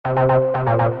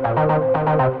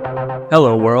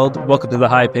Hello world, welcome to the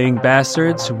High Paying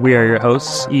Bastards. We are your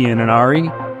hosts, Ian and Ari.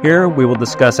 Here we will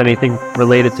discuss anything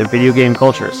related to video game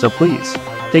culture, so please,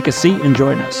 take a seat and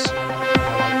join us.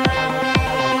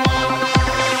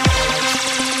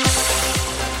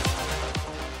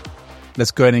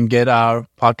 Let's go ahead and get our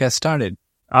podcast started.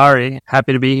 Ari,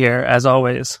 happy to be here, as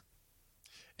always.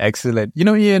 Excellent. You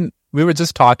know, Ian, we were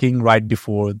just talking right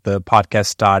before the podcast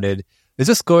started. Let's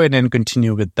just go ahead and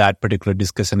continue with that particular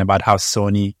discussion about how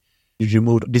Sony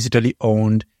removed digitally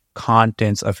owned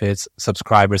contents of its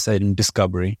subscribers in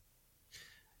Discovery.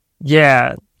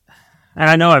 Yeah, and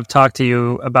I know I've talked to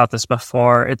you about this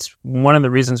before. It's one of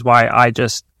the reasons why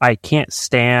I can't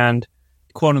stand,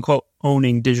 quote unquote,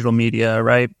 owning digital media,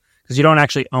 right? Because you don't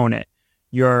actually own it.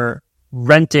 You're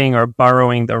renting or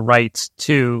borrowing the rights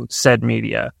to said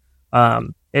media.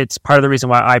 It's part of the reason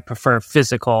why I prefer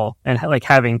physical and like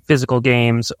having physical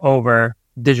games over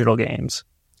digital games.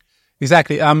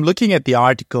 Exactly. I'm looking at the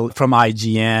article from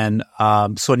IGN.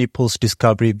 Sony pulls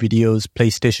Discovery videos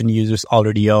PlayStation users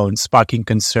already own, sparking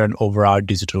concern over our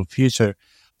digital future.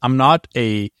 I'm not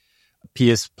a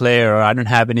PS player. I don't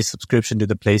have any subscription to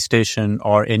the PlayStation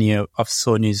or any of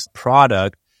Sony's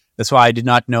product. That's why I did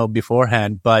not know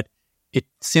beforehand. But it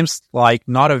seems like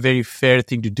not a very fair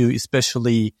thing to do,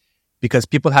 especially because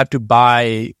people have to buy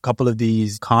a couple of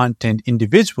these content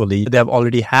individually. They have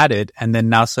already had it, and then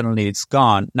now suddenly it's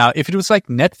gone. Now, if it was like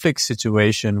Netflix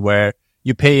situation where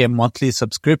you pay a monthly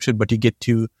subscription, but you get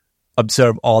to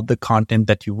observe all the content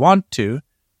that you want to,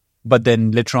 but then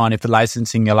later on, if the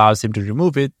licensing allows him to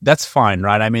remove it, that's fine,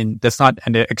 right? I mean, that's not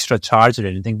an extra charge or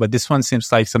anything, but this one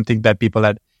seems like something that people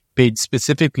had paid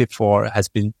specifically for has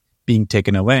been being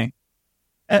taken away.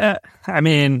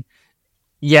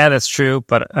 Yeah, that's true.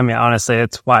 But I mean, honestly,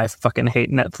 it's why I fucking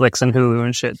hate Netflix and Hulu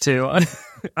and shit too.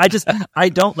 I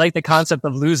don't like the concept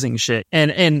of losing shit.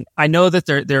 And I know that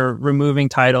they're removing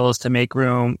titles to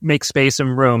make space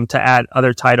and room to add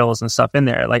other titles and stuff in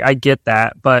there. Like, I get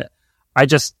that, but I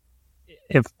just,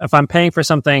 if I'm paying for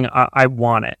something, I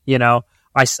want it, you know?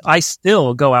 I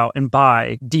still go out and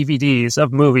buy DVDs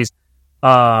of movies.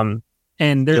 And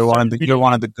you're one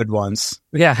of the good ones.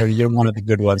 Yeah. You're one of the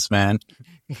good ones, man.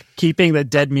 Keeping the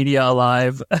dead media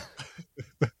alive.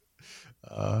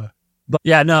 But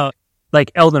yeah, no, like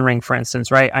Elden Ring, for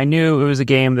instance, right? I knew it was a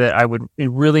game that I would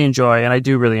really enjoy, and I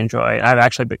do really enjoy. I've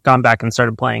actually gone back and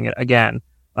started playing it again.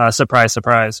 Surprise,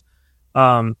 surprise.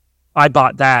 I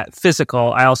bought that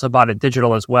physical. I also bought it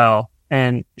digital as well.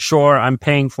 And sure, I'm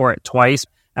paying for it twice.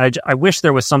 And I wish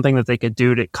there was something that they could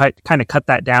do to kind of cut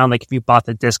that down. Like if you bought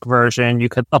the disc version, you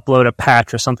could upload a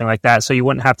patch or something like that, so you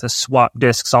wouldn't have to swap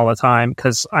discs all the time.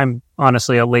 Because I'm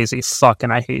honestly a lazy fuck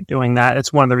and I hate doing that.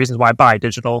 It's one of the reasons why I buy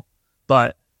digital.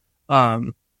 But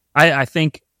I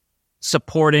think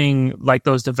supporting like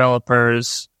those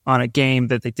developers on a game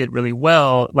that they did really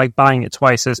well, like buying it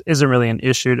twice, isn't really an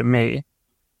issue to me.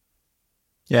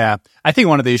 Yeah, I think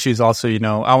one of the issues also, you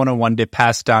know, I want to one day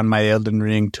pass down my Elden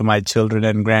Ring to my children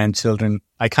and grandchildren.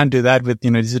 I can't do that with,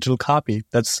 digital copy.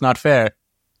 That's not fair.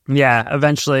 Yeah,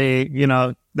 eventually,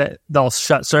 they'll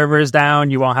shut servers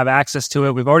down. You won't have access to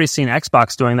it. We've already seen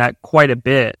Xbox doing that quite a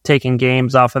bit, taking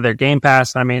games off of their Game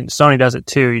Pass. I mean, Sony does it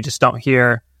too. You just don't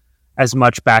hear as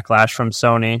much backlash from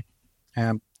Sony.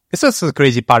 It's also the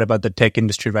crazy part about the tech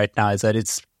industry right now is that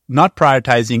it's not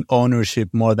prioritizing ownership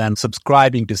more than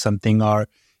subscribing to something or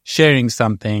sharing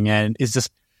something. And it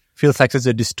just feels like such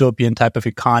a dystopian type of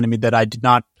economy that I did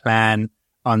not plan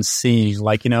on seeing.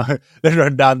 Like, later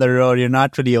on down the road, you're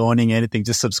not really owning anything,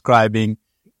 just subscribing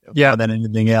more than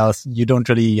anything else. You don't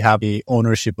really have a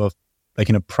ownership of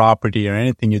property or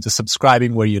anything. You're just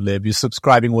subscribing where you live. You're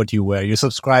subscribing what you wear. You're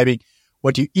subscribing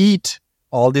what you eat.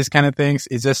 All these kind of things.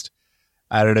 It's just,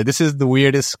 I don't know. This is the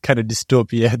weirdest kind of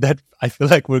dystopia that I feel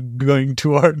like we're going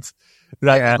towards,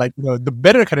 right? Yeah. Like, the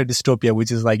better kind of dystopia,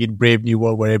 which is like in Brave New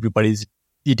World where everybody's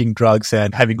eating drugs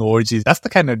and having orgies. That's the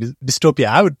kind of dystopia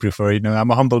I would prefer.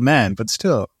 I'm a humble man, but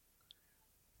still.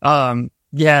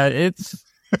 Yeah,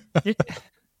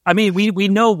 I mean, we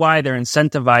know why they're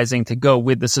incentivizing to go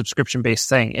with the subscription-based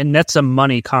thing. It nets them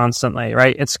money constantly,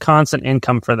 right? It's constant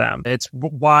income for them. It's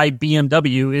why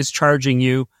BMW is charging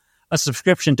you a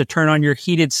subscription to turn on your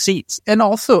heated seats. And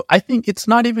also, I think it's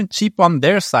not even cheap on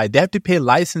their side. They have to pay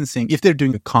licensing. If they're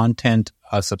doing a content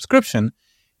subscription,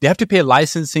 they have to pay a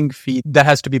licensing fee that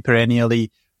has to be perennially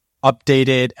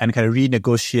updated and kind of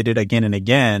renegotiated again and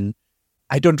again.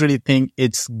 I don't really think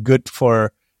it's good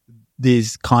for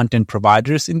these content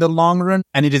providers in the long run.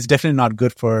 And it is definitely not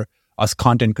good for us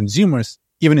content consumers,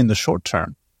 even in the short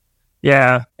term.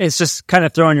 Yeah, it's just kind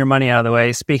of throwing your money out of the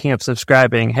way. Speaking of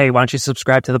subscribing, hey, why don't you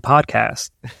subscribe to the podcast?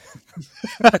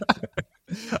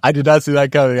 I did not see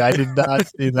that coming. I did not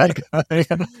see that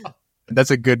coming.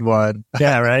 That's a good one.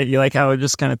 Yeah, right. You like how I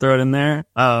just kind of throw it in there?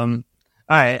 All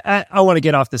right. I want to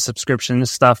get off the subscription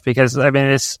stuff because, I mean,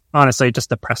 it's honestly it just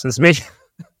depresses me.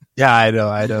 Yeah, I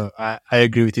know. I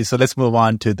agree with you. So let's move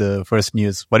on to the first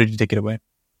news. Why did you take it away?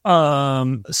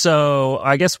 So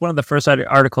I guess one of the first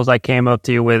articles I came up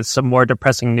to you with some more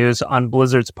depressing news on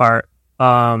Blizzard's part.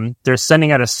 They're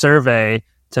sending out a survey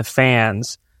to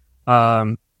fans,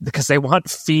 because they want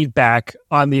feedback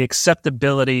on the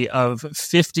acceptability of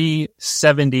 50,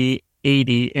 70,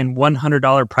 80, and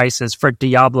 $100 prices for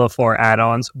Diablo 4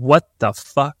 add-ons. What the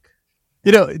fuck?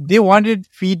 They wanted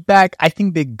feedback. I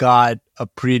think they got a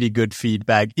pretty good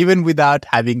feedback. Even without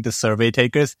having the survey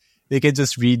takers, they can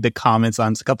just read the comments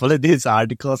on a couple of these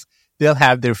articles. They'll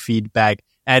have their feedback.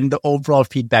 And the overall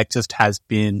feedback just has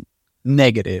been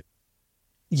negative.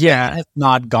 Yeah. It has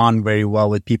not gone very well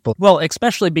with people. Well,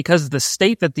 especially because the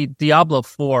state that the Diablo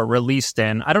 4 released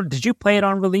in, did you play it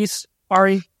on release,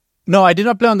 Ari? No, I did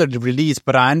not play on the release,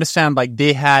 but I understand like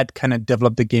they had kind of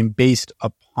developed the game based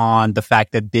upon the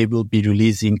fact that they will be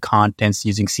releasing contents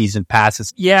using season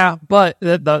passes. Yeah, but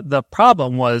the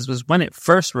problem was when it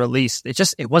first released,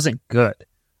 it wasn't good.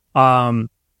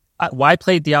 Why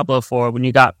play Diablo 4 when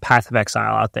you got Path of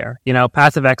Exile out there?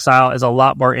 Path of Exile is a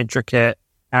lot more intricate.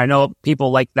 And I know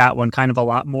people like that one kind of a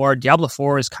lot more. Diablo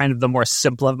 4 is kind of the more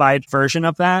simplified version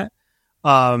of that.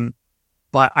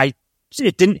 But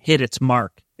it didn't hit its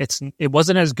mark. It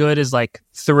wasn't as good as like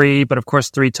 3, but of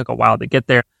course 3 took a while to get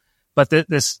there. But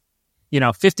this, $50,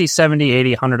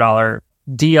 $70, $80, $100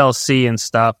 DLC and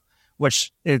stuff,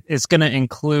 which is going to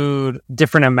include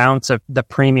different amounts of the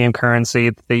premium currency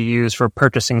that they use for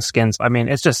purchasing skins. I mean,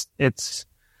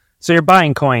 so you're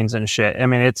buying coins and shit. I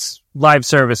mean, it's live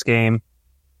service game.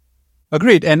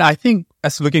 Agreed. And I think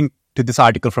as looking to this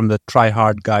article from the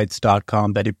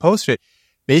tryhardguides.com that you posted,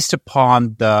 based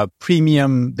upon the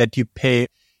premium that you pay,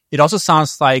 it also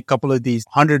sounds like a couple of these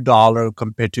 $100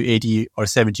 compared to 80 or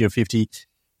 70 or 50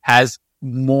 has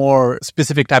more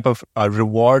specific type of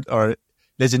reward or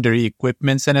legendary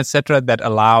equipments and etc. that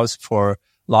allows for a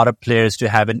lot of players to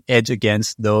have an edge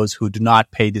against those who do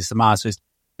not pay this amount. So it's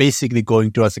basically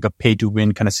going towards like a pay to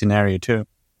win kind of scenario too.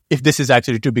 If this is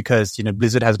actually true, because,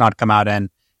 Blizzard has not come out and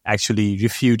actually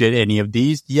refuted any of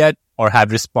these yet or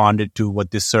have responded to what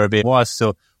this survey was.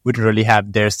 So we don't really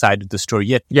have their side of the story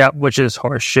yet. Yeah, which is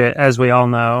horse shit, as we all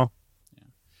know.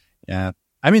 Yeah.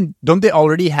 I mean, don't they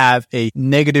already have a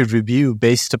negative review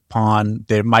based upon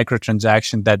their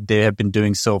microtransaction that they have been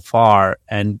doing so far?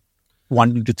 And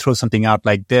wanting to throw something out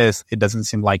like this, it doesn't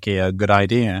seem like a good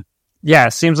idea. Yeah,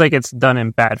 it seems like it's done in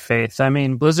bad faith. I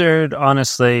mean, Blizzard,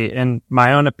 honestly, in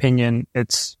my own opinion,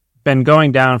 it's been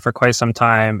going down for quite some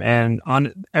time. And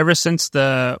ever since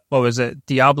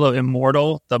Diablo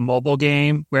Immortal, the mobile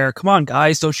game, where, come on,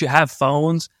 guys, don't you have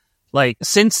phones? Like,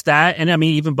 since that, and I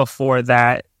mean, even before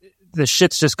that, the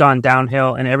shit's just gone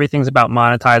downhill and everything's about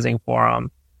monetizing for them.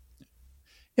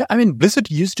 Yeah, I mean, Blizzard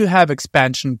used to have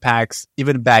expansion packs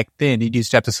even back then. It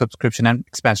used to have the subscription and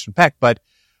expansion pack, but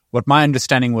what my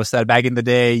understanding was that back in the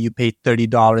day, you paid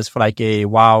 $30 for like a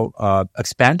WoW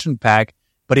expansion pack,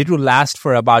 but it would last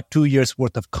for about 2 years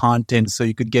worth of content. So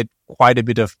you could get quite a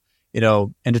bit of,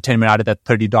 entertainment out of that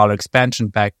 $30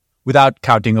 expansion pack without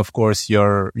counting, of course,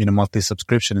 your, monthly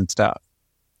subscription and stuff.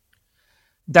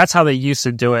 That's how they used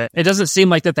to do it. It doesn't seem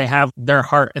like that they have their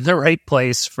heart in the right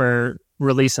place for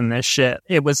releasing this shit.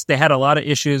 They had a lot of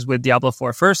issues with Diablo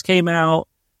 4 first came out.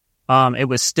 It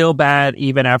was still bad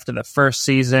even after the first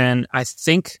season. I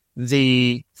think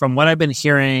from what I've been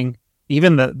hearing,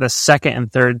 even the second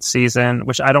and third season,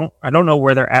 which I don't know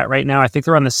where they're at right now. I think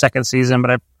they're on the second season,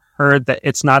 but I've heard that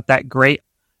it's not that great.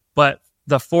 But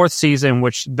the fourth season,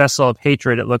 which Vessel of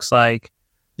Hatred, it looks like,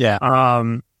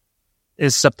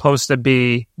 is supposed to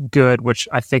be good, which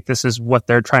I think this is what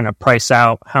they're trying to price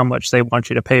out, how much they want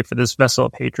you to pay for this Vessel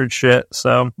of Hatred shit.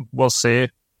 So we'll see.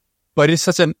 But it's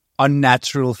such an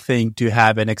unnatural thing to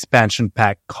have an expansion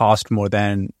pack cost more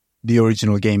than the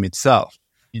original game itself.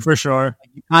 For sure.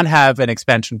 You can't have an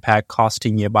expansion pack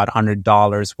costing you about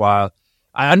 $100, while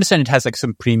I understand it has like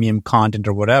some premium content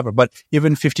or whatever, but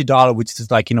even $50, which is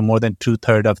like, more than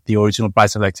 2/3 of the original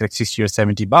price of like $60 or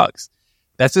 $70.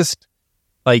 That's just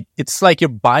like, it's like you're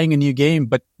buying a new game,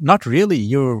 but not really.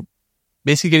 You're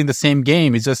basically getting the same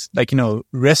game. It's just like,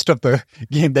 rest of the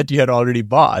game that you had already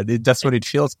bought. That's what it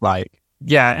feels like.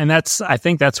 Yeah, and I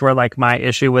think that's where like my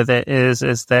issue with it is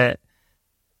that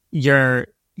you're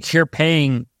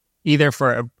paying either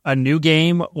for a new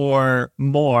game or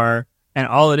more, and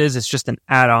all it is just an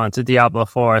add-on to Diablo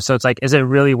 4. So it's like, is it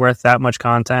really worth that much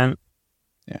content?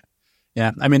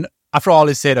 Yeah. I mean, after all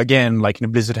is said, again,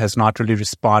 Blizzard has not really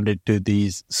responded to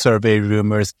these survey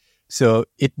rumors. So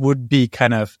it would be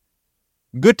kind of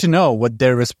good to know what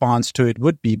their response to it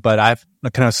would be. But I've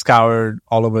kind of scoured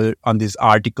all over on these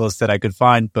articles that I could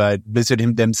find, but Blizzard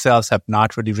themselves have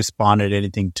not really responded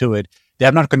anything to it. They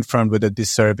have not confirmed whether this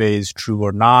survey is true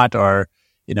or not, or,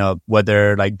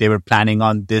 whether they were planning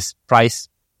on this price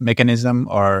mechanism,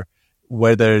 or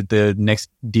whether the next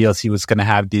DLC was going to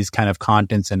have these kind of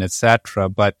contents and etc.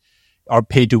 But or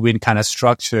pay to win kind of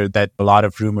structure that a lot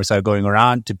of rumors are going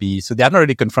around to be. So they have not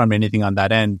really confirmed anything on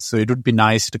that end. So it would be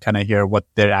nice to kind of hear what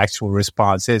their actual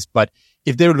response is. But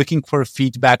if they're looking for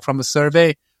feedback from a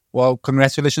survey, well,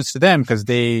 congratulations to them, because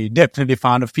they definitely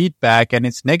found a feedback and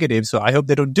it's negative. So I hope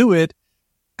they don't do it,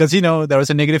 because, there was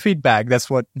a negative feedback. That's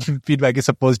what feedback is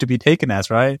supposed to be taken as,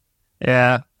 right?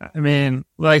 Yeah. I mean,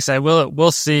 like I said,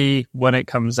 we'll see when it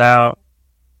comes out.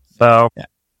 So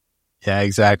yeah,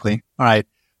 exactly. All right.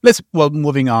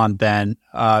 Moving on then.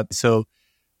 So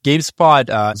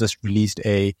GameSpot just released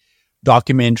a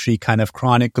documentary kind of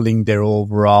chronicling their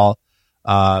overall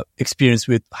experience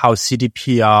with how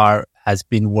CDPR has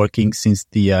been working since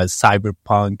the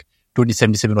Cyberpunk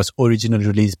 2077 was originally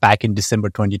released back in December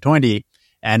 2020,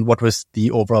 and what was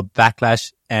the overall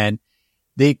backlash. And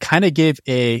they kind of gave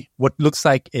what looks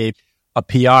like a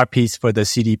PR piece for the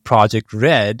CD Projekt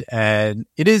Red, and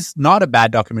it is not a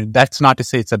bad documentary. That's not to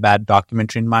say it's a bad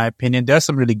documentary in my opinion. There are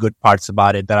some really good parts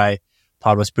about it that I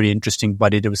thought was pretty interesting,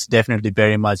 but it was definitely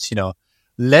very much,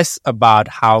 less about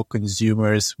how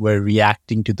consumers were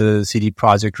reacting to the CD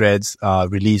Projekt Red's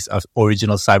release of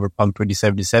original Cyberpunk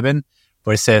 2077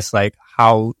 versus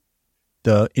how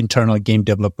the internal game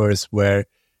developers were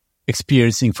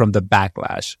experiencing from the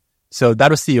backlash. So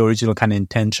that was the original kind of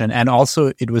intention. And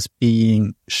also it was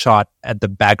being shot at the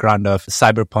background of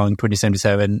Cyberpunk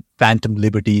 2077 Phantom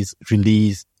Liberty's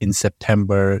release in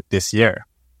September this year.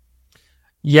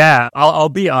 Yeah, I'll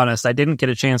be honest. I didn't get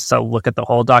a chance to look at the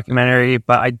whole documentary,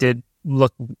 but I did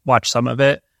watch some of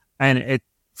it. And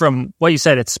from what you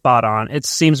said, it's spot on. It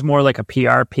seems more like a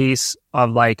PR piece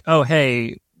of oh,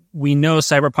 hey, we know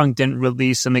Cyberpunk didn't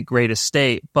release in the greatest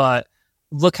state, but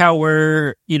look how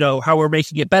we're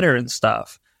making it better and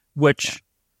stuff, which,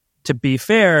 to be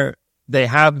fair, they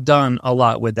have done a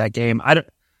lot with that game.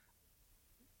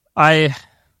 I'm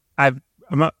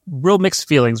real mixed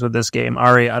feelings with this game.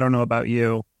 Ari, I don't know about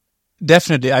you.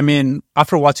 Definitely. I mean,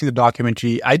 after watching the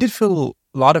documentary, I did feel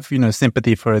a lot of,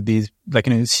 sympathy for these,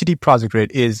 CD Projekt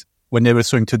Red is, when they were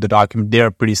showing through the document, they're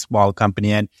a pretty small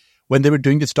company. And when they were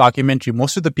doing this documentary,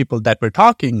 most of the people that were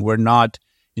talking were not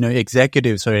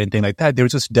executives or anything like that. They were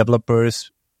just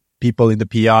developers, people in the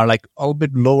PR, a little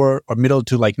bit lower or middle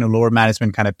to lower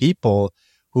management kind of people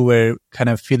who were kind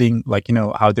of feeling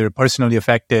how they're personally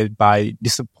affected by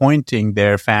disappointing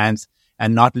their fans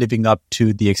and not living up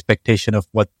to the expectation of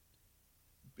what,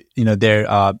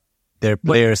 their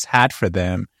players had for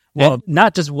them. Well,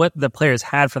 not just what the players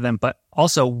had for them, but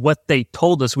also what they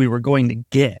told us we were going to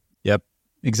get. Yep,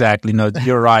 exactly. No,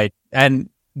 you're right. And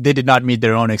they did not meet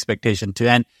their own expectation too.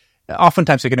 And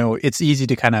oftentimes, it's easy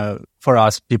to kind of, for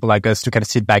us, people like us, to kind of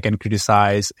sit back and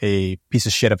criticize a piece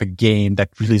of shit of a game that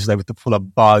releases full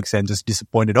of bugs and just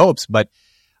disappointed hopes. But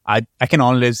I can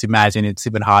always imagine it's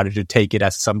even harder to take it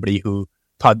as somebody who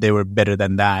thought they were better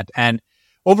than that. And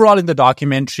overall, in the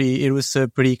documentary, it was a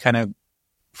pretty kind of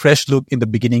fresh look in the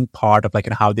beginning part of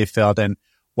how they felt and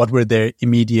what were their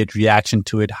immediate reaction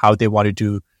to it, how they wanted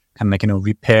to kind of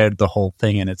repair the whole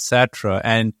thing and etc.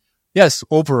 And yes,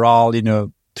 overall,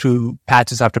 through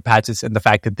patches after patches and the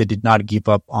fact that they did not give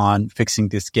up on fixing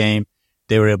this game,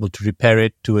 they were able to repair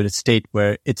it to a state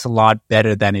where it's a lot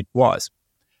better than it was.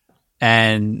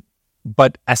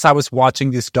 But as I was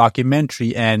watching this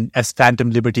documentary, and as Phantom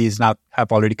Liberties now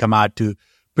have already come out to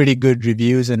pretty good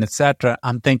reviews and etc.,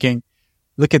 I'm thinking,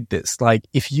 look at this.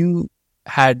 If you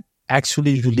had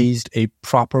actually released a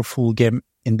proper full game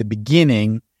in the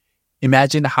beginning,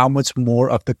 imagine how much more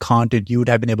of the content you would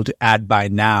have been able to add by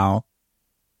now.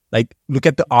 Look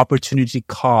at the opportunity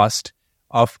cost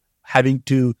of having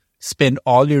to spend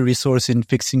all your resource in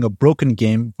fixing a broken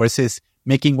game versus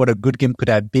making what a good game could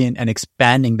have been and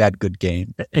expanding that good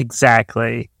game.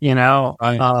 Exactly.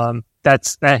 Right.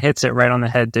 That hits it right on the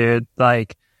head, dude.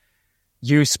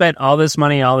 You spent all this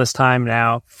money, all this time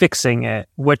now fixing it,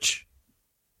 which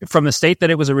from the state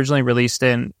that it was originally released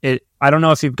in, I don't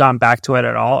know if you've gone back to it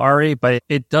at all, Ari, but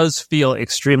it does feel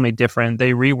extremely different.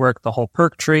 They reworked the whole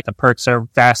perk tree. The perks are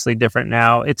vastly different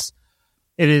now. It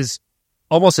is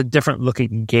almost a different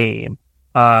looking game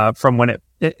from when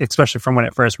especially from when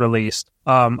it first released.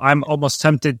 I'm almost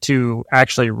tempted to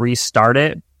actually restart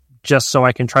it just so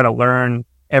I can try to learn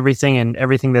everything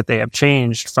that they have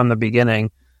changed from the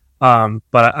beginning. But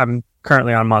I'm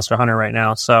currently on Monster Hunter right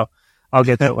now, so I'll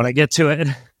get to it when I get to it.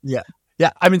 Yeah.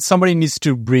 Yeah. I mean, somebody needs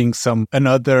to bring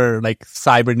another like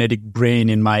cybernetic brain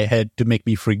in my head to make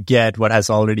me forget what has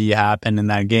already happened in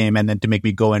that game and then to make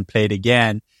me go and play it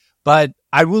again. But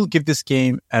I will give this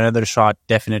game another shot,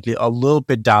 definitely a little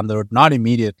bit down the road, not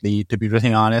immediately, to be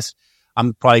really honest.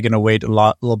 I'm probably going to wait a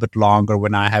little bit longer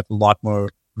when I have a lot more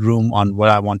room on what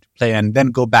I want to play and then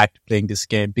go back to playing this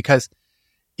game, because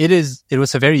it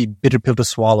was a very bitter pill to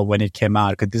swallow when it came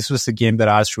out, because this was the game that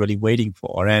I was really waiting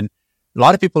for. And a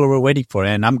lot of people were waiting for it.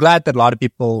 And I'm glad that a lot of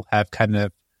people have kind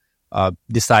of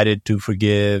decided to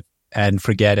forgive and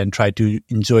forget and try to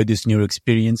enjoy this new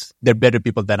experience. They're better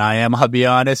people than I am, I'll be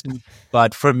honest.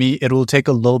 But for me, it will take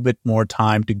a little bit more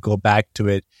time to go back to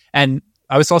it. And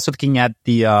I was also looking at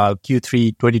the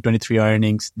Q3 2023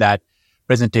 earnings, that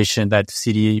presentation that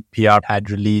CDPR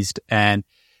had released, and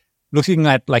looking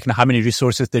at like how many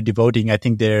resources they're devoting. I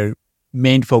think their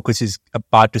main focus is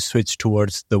about to switch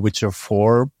towards The Witcher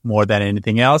 4 more than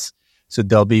anything else. So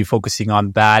they'll be focusing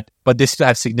on that, but they still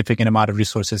have significant amount of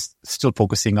resources still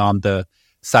focusing on the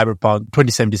Cyberpunk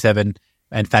 2077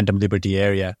 and Phantom Liberty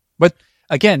area. But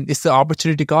again, it's the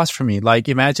opportunity cost for me. Like,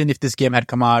 imagine if this game had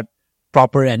come out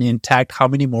proper and intact, how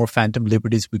many more Phantom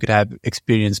Liberties we could have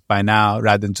experienced by now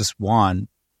rather than just one.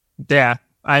 Yeah.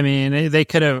 I mean,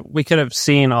 we could have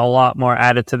seen a lot more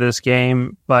added to this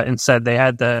game, but instead they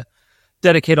had to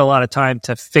dedicate a lot of time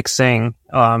to fixing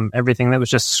everything that was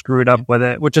just screwed up with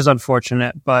it, which is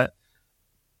unfortunate. But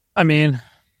I mean,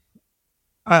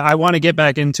 I want to get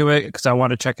back into it because I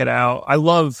want to check it out. I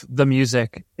love the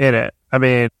music in it. I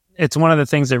mean, it's one of the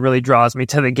things that really draws me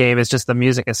to the game. It's just the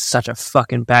music is such a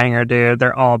fucking banger, dude.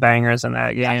 They're all bangers in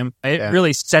that game. It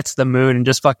really sets the mood and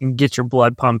just fucking gets your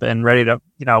blood pumping, ready to,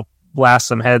 blast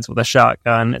some heads with a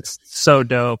shotgun. It's so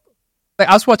dope.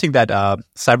 I was watching that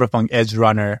Cyberpunk Edge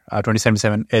Runner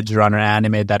 2077 Edge Runner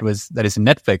anime that is in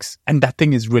Netflix, and that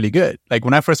thing is really good. Like,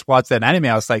 when I first watched that anime,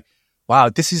 I was like, wow,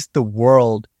 this is the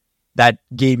world that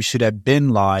game should have been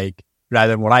like,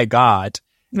 rather than what I got.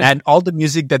 And all the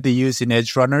music that they use in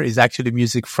Edge Runner is actually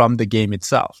music from the game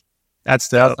itself.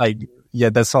 That's all like, I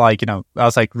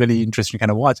was like, really interesting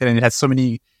kind of watch. And it has so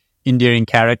many endearing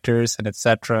characters and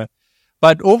etc.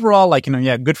 But overall,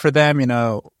 good for them.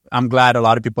 I'm glad a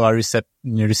lot of people are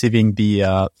receiving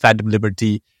the Phantom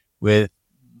Liberty with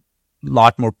a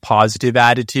lot more positive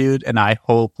attitude. And I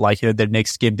hope their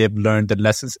next game, they've learned the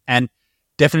lessons. And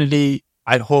definitely,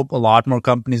 I hope a lot more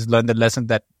companies learn the lesson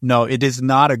that no, it is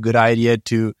not a good idea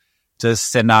to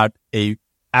just send out a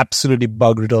absolutely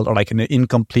bug-riddled or an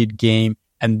incomplete game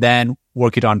and then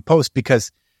work it on post,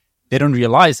 because they don't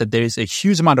realize that there is a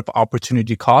huge amount of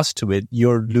opportunity cost to it.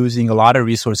 You're losing a lot of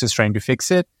resources trying to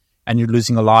fix it, and you're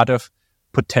losing a lot of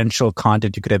potential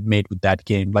content you could have made with that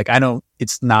game. Like, I know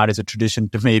it's not as a tradition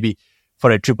to maybe for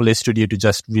a AAA studio to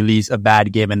just release a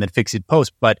bad game and then fix it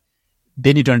post, but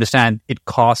they need to understand it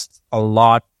costs a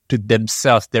lot to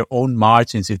themselves, their own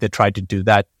margins, if they try to do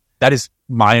that. That is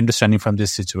my understanding from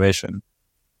this situation.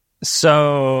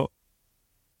 So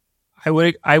I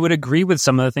would agree with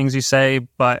some of the things you say,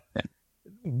 but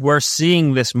we're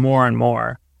seeing this more and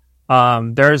more.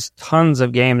 There's tons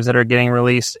of games that are getting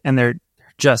released and they're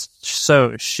just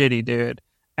so shitty, dude.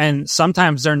 And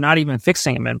sometimes they're not even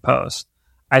fixing them in post.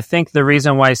 I think the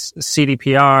reason why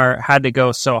CDPR had to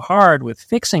go so hard with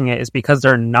fixing it is because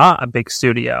they're not a big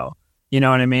studio. You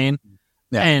know what I mean?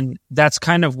 Yeah. And that's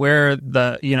kind of where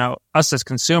us as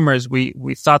consumers,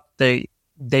 we thought they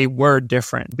were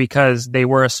different because they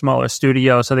were a smaller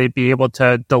studio, so they'd be able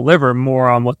to deliver more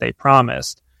on what they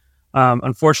promised.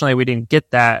 Unfortunately, we didn't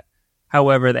get that.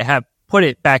 However, they have put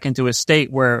it back into a state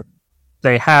where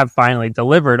they have finally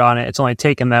delivered on it. It's only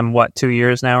taken them, 2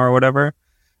 years now or whatever.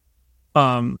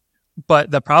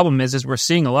 But the problem is we're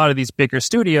seeing a lot of these bigger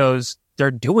studios, they're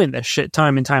doing this shit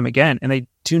time and time again, and they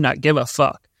do not give a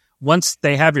fuck. Once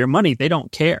they have your money, they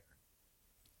don't care.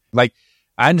 Like,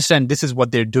 I understand this is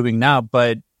what they're doing now,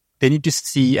 but they need to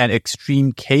see an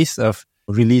extreme case of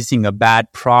releasing a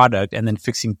bad product and then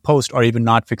fixing post, or even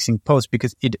not fixing post,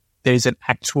 because there's an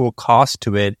actual cost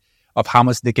to it of how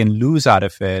much they can lose out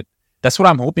of it. That's what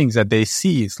I'm hoping is that they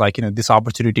see. It's this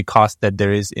opportunity cost that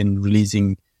there is in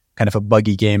releasing kind of a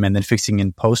buggy game and then fixing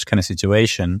in post kind of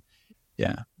situation.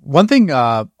 Yeah. One thing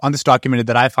on this documentary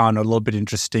that I found a little bit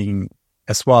interesting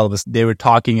as well was they were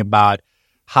talking about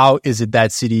how is it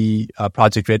that CD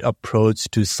Projekt Red approach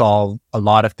to solve a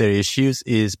lot of their issues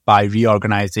is by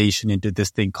reorganization into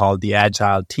this thing called the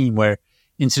Agile team, where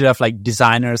instead of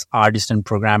designers, artists, and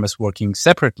programmers working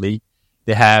separately,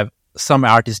 they have some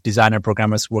artist, designer,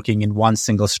 programmers working in one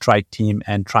single strike team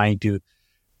and trying to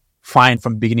find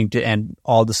from beginning to end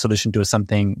all the solution to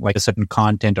something like a certain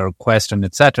content or quest and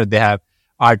etc. They have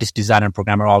artist, designer, and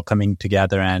programmer all coming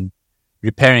together and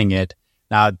repairing it.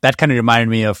 Now, that kind of reminded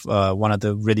me of one of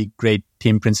the really great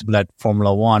team principal at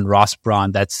Formula One, Ross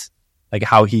Brawn. That's like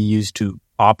how he used to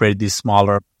operate these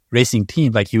smaller racing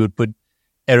teams. Like he would put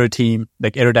aero team,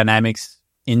 like aerodynamics,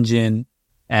 engine,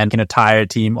 and kind of tire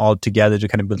team all together to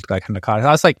kind of build that kind of car.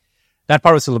 I was like, that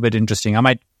part was a little bit interesting. I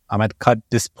might cut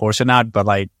this portion out, but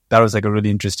like that was like a really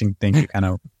interesting thing to kind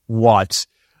of watch.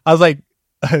 I was like,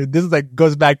 this is like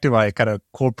goes back to my kind of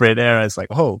corporate era. It's like,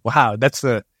 oh wow, that's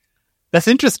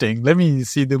interesting. Let me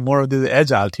see more of the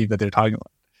agile team that they're talking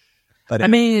about. But I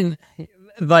mean,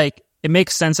 like it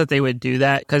makes sense that they would do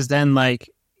that because then like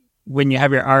when you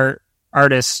have your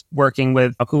artists working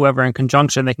with whoever in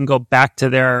conjunction, they can go back to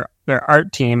their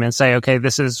art team and say, okay,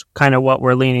 this is kind of what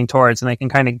we're leaning towards, and they can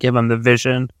kind of give them the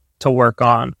vision to work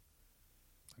on.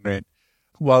 Great.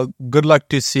 Well, good luck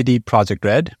to CD Projekt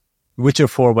Red. Witcher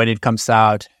 4, when it comes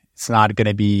out, it's not going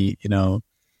to be,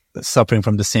 suffering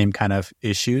from the same kind of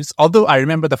issues. Although I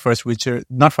remember the first Witcher,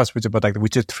 not first Witcher, but like the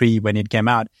Witcher 3 when it came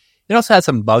out, it also had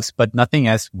some bugs, but nothing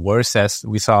as worse as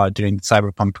we saw during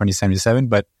Cyberpunk 2077.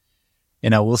 But,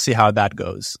 we'll see how that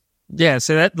goes. Yeah,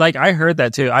 so that, like, I heard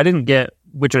that too. I didn't get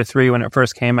Witcher 3 when it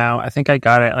first came out. I think I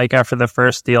got it like after the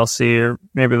first DLC or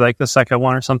maybe like the second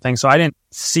one or something. So I didn't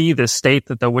see the state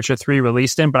that the Witcher 3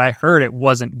 released in, but I heard it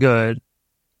wasn't good.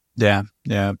 Yeah.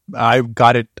 I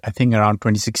got it, I think, around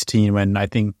 2016 when I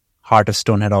think Heart of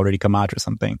Stone had already come out or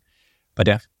something. But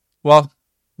yeah, well,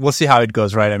 we'll see how it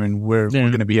goes, right? I mean, we're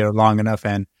going to be here long enough,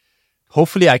 and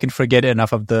hopefully I can forget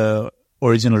enough of the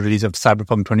original release of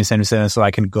Cyberpunk 2077 so I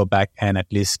can go back and at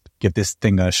least give this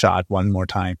thing a shot one more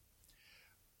time.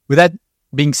 With that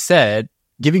being said,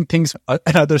 giving things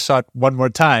another shot one more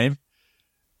time,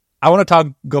 I want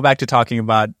to go back to talking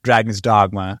about Dragon's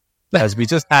Dogma, because we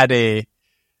just had a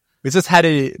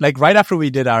like right after we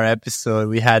did our episode,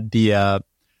 we had the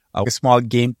a small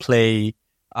gameplay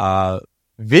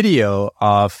video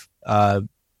of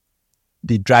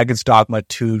the Dragon's Dogma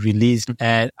 2 released,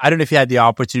 and I don't know if you had the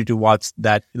opportunity to watch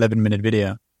that 11-minute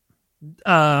video.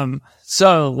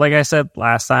 So like I said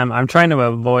last time, I'm trying to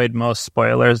avoid most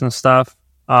spoilers and stuff.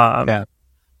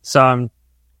 So I'm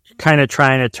kind of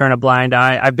trying to turn a blind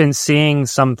eye. I've been seeing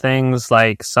some things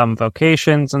like some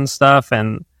vocations and stuff,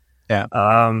 and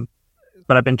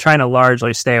but I've been trying to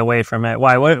largely stay away from it.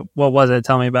 Why? What was it?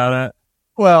 Tell me about it.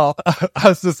 Well, I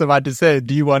was just about to say,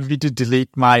 do you want me to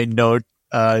delete my note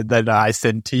that I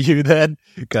sent to you then?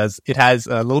 Because it has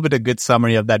a little bit of good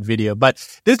summary of that video.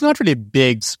 But there's not really a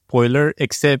big spoiler,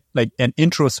 except like an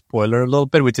intro spoiler a little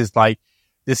bit, which is like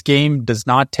this game does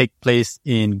not take place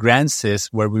in Grand Sys,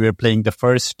 where we were playing the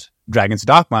first Dragon's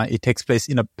Dogma. It takes place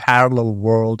in a parallel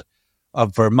world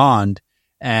of Vermont.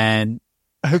 And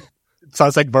it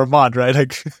sounds like Vermont, right?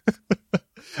 Like,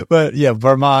 but yeah,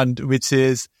 Vermont, which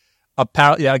is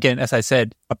again, as I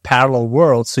said, a parallel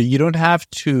world. So you don't have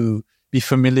to be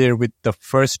familiar with the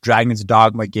first Dragon's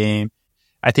Dogma game.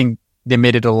 I think they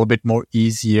made it a little bit more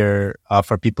easier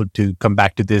for people to come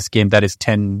back to this game that is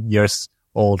 10 years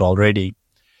old already.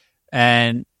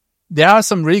 And there are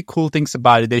some really cool things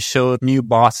about it. They showed new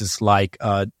bosses like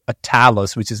a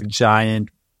Talos, which is a giant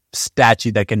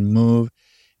statue that can move.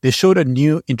 They showed a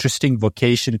new interesting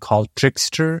vocation called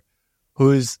Trickster,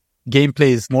 whose gameplay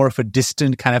is more of a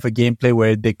distant kind of a gameplay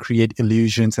where they create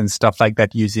illusions and stuff like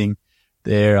that using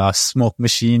their smoke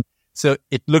machine. So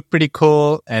it looked pretty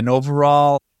cool. And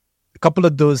overall, a couple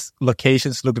of those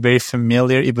locations look very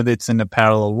familiar, even though it's in a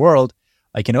parallel world.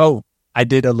 Like, I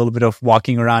did a little bit of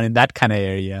walking around in that kind of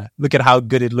area. Look at how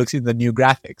good it looks in the new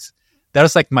graphics. That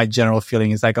was like my general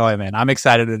feeling. It's like, oh man, I'm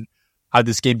excited how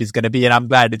this game is going to be. And I'm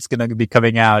glad it's going to be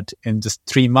coming out in just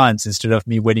 3 months instead of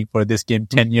me waiting for this game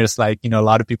 10 years like, a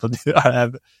lot of people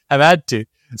have had to.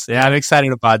 So yeah, I'm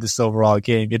excited about this overall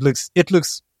game. It looks,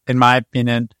 in my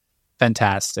opinion,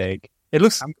 fantastic. It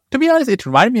looks, to be honest, it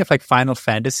reminded me of like Final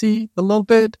Fantasy a little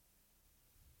bit.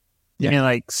 You mean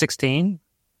like 16?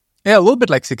 Yeah, a little bit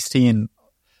like 16.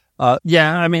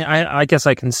 Yeah, I mean, I guess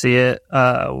I can see it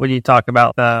when you talk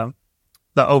about the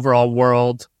overall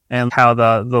world and how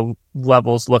the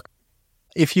levels look.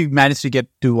 If you manage to get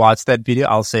to watch that video,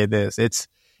 I'll say this.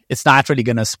 It's not really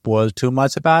going to spoil too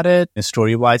much about it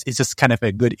story-wise. It's just kind of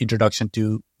a good introduction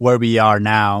to where we are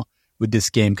now with this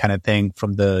game kind of thing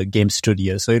from the game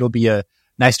studio. So it'll be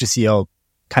nice to see,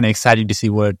 kind of exciting to see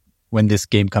when this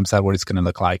game comes out, what it's going to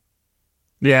look like.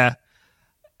 Yeah,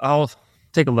 I'll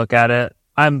take a look at it.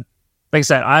 Like I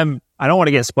said, I don't want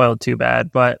to get spoiled too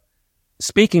bad, but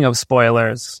speaking of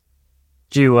spoilers,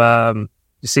 Do you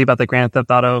see about the Grand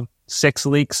Theft Auto 6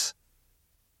 leaks?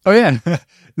 Oh yeah,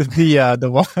 the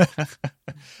one.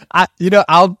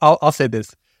 I'll say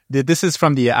this. This is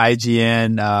from the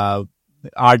IGN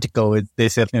article. They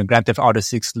said Grand Theft Auto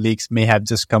 6 leaks may have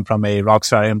just come from a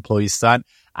Rockstar employee's son.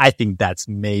 I think that's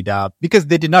made up because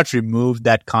they did not remove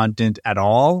that content at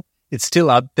all. It's still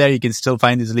up there. You can still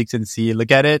find these leaks and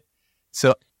look at it.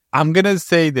 So I'm going to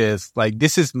say this, like,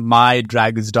 this is my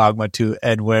Dragon's Dogma 2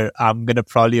 and where I'm going to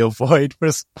probably avoid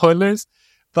for spoilers,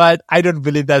 but I don't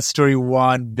believe that story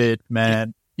one bit,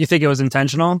 man. You think it was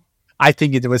intentional? I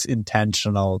think it was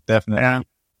intentional, definitely. Yeah.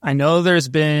 I know there's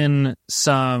been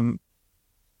some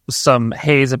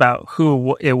haze about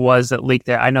who it was that leaked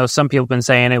it. I know some people have been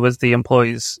saying it was the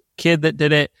employee's kid that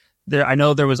did it. I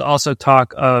know there was also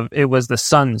talk of it was the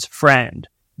son's friend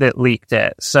that leaked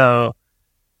it. So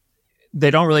they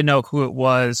don't really know who it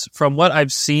was. From what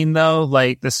I've seen, though,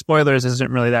 like, the spoilers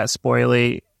isn't really that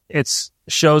spoily. It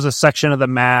shows a section of the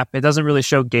map. It doesn't really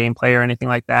show gameplay or anything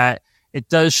like that. It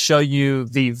does show you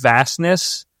the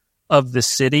vastness of the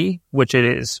city, which it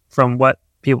is. From what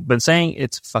people have been saying,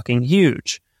 it's fucking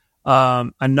huge.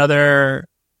 Another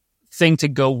thing to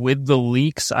go with the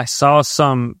leaks, I saw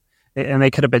some, and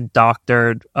they could have been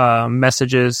doctored,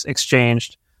 messages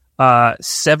exchanged.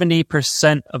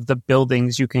 70% of the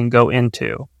buildings you can go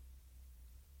into.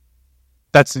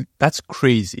 That's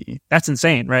crazy. That's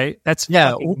insane, right? That's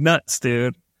fucking nuts,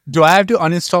 dude. Do I have to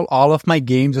uninstall all of my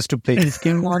games just to play this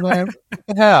game online?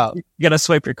 Hell. You gotta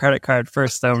swipe your credit card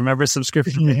first, though. Remember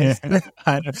subscription.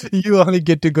 You only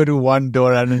get to go to one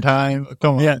door at a time.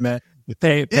 Come on, man.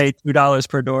 Pay $2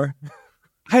 per door.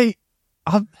 Hey,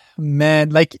 man,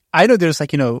 like, I know there's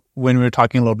like, when we were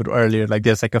talking a little bit earlier, like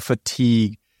there's like a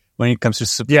fatigue when it comes to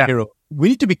superhero. Yeah. We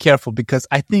need to be careful because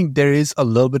I think there is a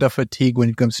little bit of fatigue when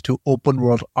it comes to open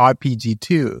world RPG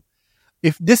too.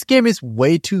 If this game is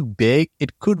way too big,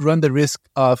 it could run the risk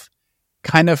of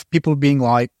kind of people being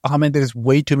like, oh man, there's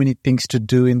way too many things to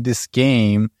do in this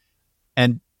game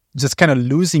and just kind of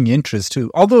losing interest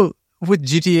too. Although with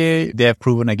GTA, they have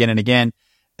proven again and again,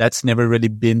 that's never really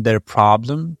been their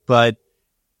problem. But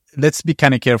let's be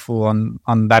kind of careful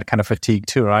on that kind of fatigue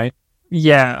too, right?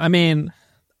 Yeah, I mean,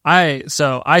 I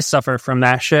suffer from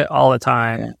that shit all the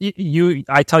time. Yeah.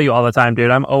 I tell you all the time,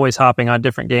 dude, I'm always hopping on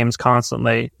different games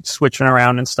constantly, switching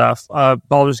around and stuff.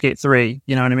 Baldur's Gate 3,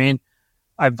 you know what I mean?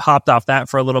 I've hopped off that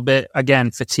for a little bit.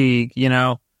 Again, fatigue,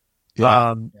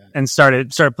 and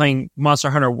started playing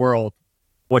Monster Hunter World,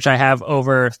 which I have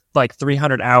over like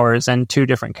 300 hours and 2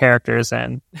 different characters,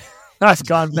 and I've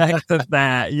gone back to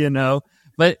that,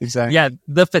 But exactly. Yeah,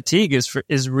 the fatigue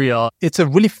is real. It's a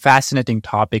really fascinating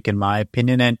topic in my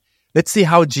opinion, and let's see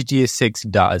how GTA 6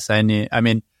 does. And I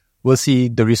mean, we'll see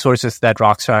the resources that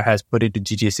Rockstar has put into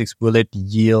GTA 6. Will it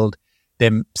yield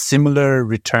them similar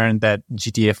return that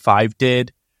GTA 5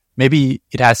 did? Maybe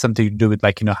it has something to do with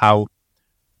how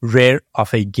rare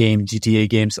of a game GTA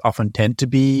games often tend to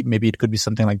be. Maybe it could be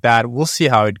something like that. We'll see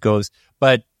how it goes.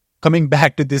 But coming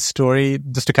back to this story,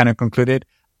 just to kind of conclude it,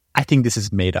 I think this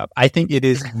is made up. I think it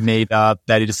is made up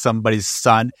that it is somebody's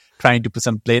son trying to put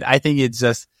some plate. I think it's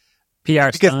just PR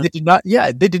because stunt.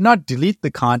 They did not delete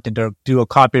the content or do a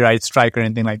copyright strike or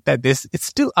anything like that. It's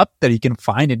still up there. You can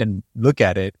find it and look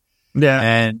at it. Yeah.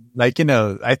 And I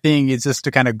think it's just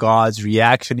to kind of gauge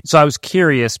reaction. So I was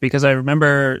curious because I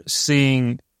remember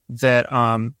seeing that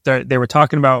they were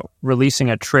talking about releasing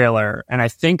a trailer, and I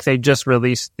think they just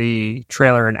released the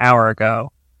trailer an hour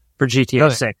ago for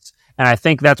GTA 6. And I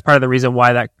think that's part of the reason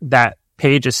why that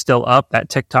page is still up, that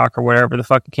TikTok or wherever the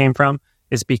fuck it came from,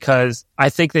 is because I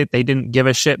think that they didn't give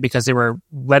a shit because they were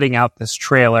letting out this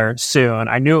trailer soon.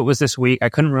 I knew it was this week. I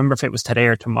couldn't remember if it was today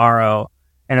or tomorrow.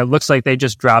 And it looks like they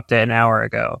just dropped it an hour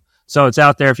ago. So it's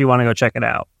out there if you want to go check it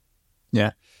out.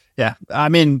 Yeah. Yeah. I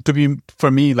mean,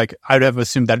 for me, I'd have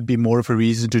assumed that'd be more of a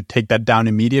reason to take that down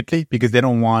immediately because they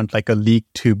don't want a leak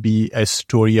to be a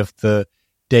story of the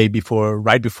day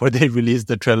right before they release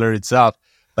the trailer itself.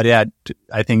 But yeah,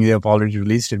 I think they've already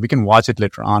released it. We can watch it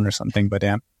later on or something, but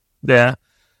yeah. Yeah.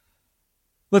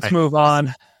 Let's move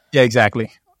on. Yeah,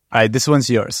 exactly. All right, this one's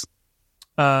yours.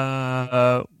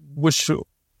 Which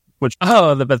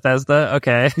the Bathesda?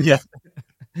 Okay. Yeah.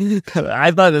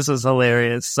 I thought this was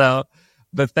hilarious. So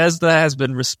Bathesda has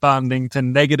been responding to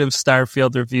negative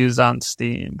Starfield reviews on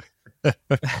Steam.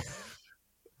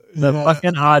 The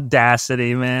fucking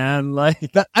audacity, man!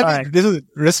 This is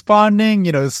responding.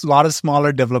 A lot of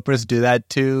smaller developers do that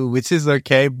too, which is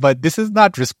okay. But this is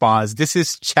not response. This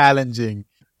is challenging.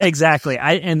 Exactly.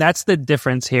 And that's the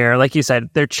difference here. Like you said,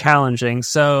 they're challenging.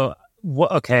 So,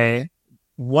 okay.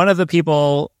 One of the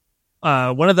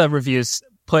reviews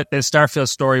put that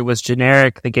Starfield's story was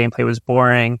generic, the gameplay was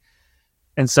boring.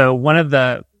 And so one of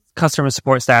the customer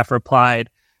support staff replied,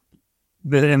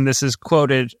 and this is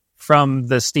quoted from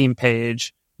the Steam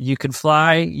page, "You can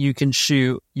fly, you can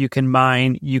shoot, you can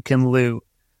mine, you can loot.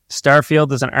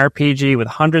 Starfield is an RPG with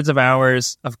hundreds of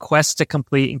hours of quests to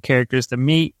complete and characters to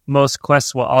meet. Most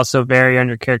quests will also vary on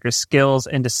your character's skills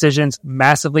and decisions,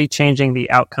 massively changing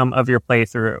the outcome of your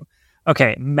playthrough."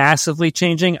 Okay, massively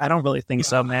changing? I don't really think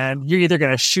so, man. You're either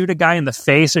going to shoot a guy in the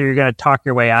face or you're going to talk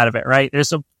your way out of it, right?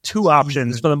 There's two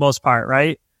options for the most part,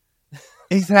 right?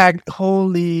 Exact.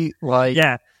 Holy,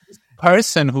 yeah.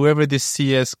 Person, whoever this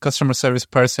CS customer service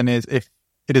person is, if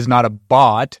it is not a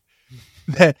bot,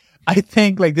 that I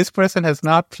think this person has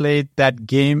not played that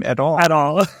game at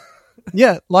all.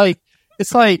 Yeah,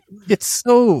 it's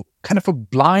so kind of a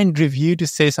blind review to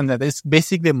say something that it's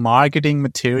basically marketing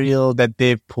material that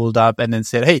they've pulled up and then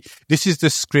said, hey, this is the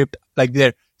script.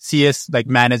 Their CS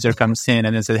manager comes in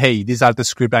and then says, hey, these are the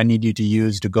script I need you to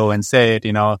use to go and say it.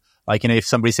 If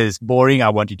somebody says boring, I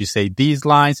want you to say these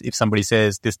lines. If somebody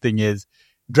says this thing is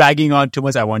dragging on too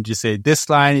much, I want you to say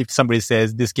this line. If somebody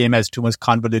says this game has too much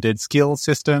convoluted skill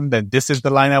system, then this is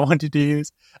the line I want you to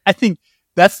use. I think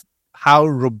that's how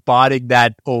robotic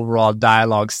that overall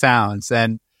dialogue sounds.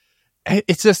 And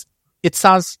it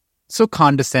sounds so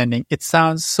condescending. It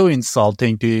sounds so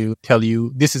insulting to tell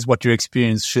you this is what your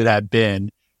experience should have been,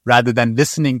 rather than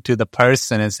listening to the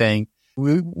person and saying,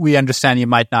 we understand you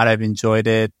might not have enjoyed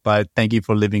it, but thank you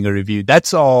for leaving a review.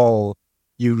 That's all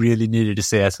you really needed to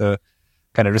say as a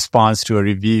kind of response to a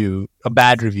review, a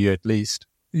bad review at least.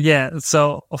 Yeah.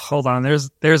 So hold on.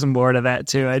 There's more to that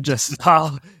too. I just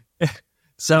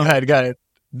so got it.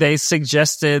 They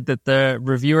suggested that the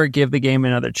reviewer give the game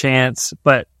another chance,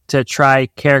 but to try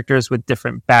characters with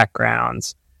different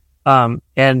backgrounds.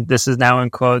 And this is now in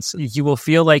quotes. You will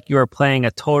feel like you are playing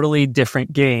a totally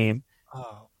different game.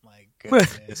 Oh my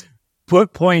goodness.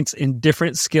 Put points in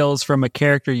different skills from a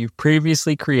character you've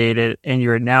previously created, and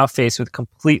you are now faced with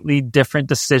completely different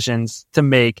decisions to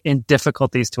make and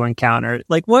difficulties to encounter.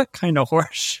 What kind of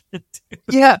horse shit?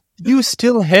 Yeah, you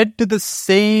still head to the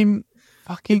same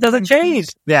fucking... It doesn't change.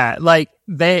 Yeah,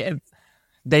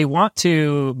 they want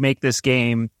to make this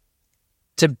game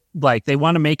to, they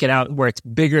want to make it out where it's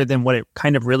bigger than what it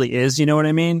kind of really is, you know what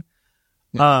I mean?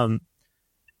 Yeah.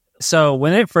 So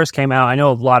when it first came out, I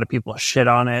know a lot of people shit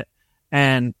on it.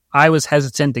 And I was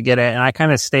hesitant to get it, and I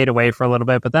kind of stayed away for a little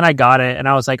bit. But then I got it, and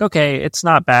I was like, okay, it's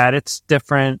not bad. It's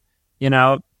different. It's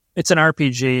an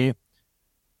RPG.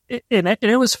 And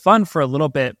it was fun for a little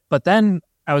bit. But then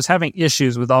I was having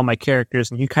issues with all my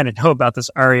characters, and you kind of know about this,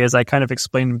 Ari, as I kind of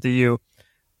explained them to you.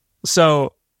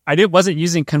 So I wasn't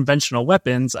using conventional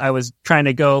weapons. I was trying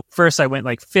to go... First, I went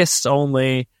fists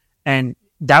only, and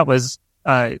that was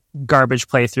a garbage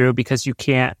playthrough because you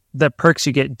can't... The perks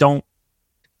you get don't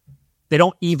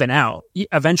even out.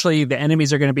 Eventually, the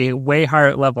enemies are going to be way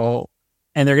higher level,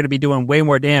 and they're going to be doing way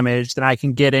more damage than I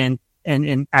can get in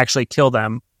and actually kill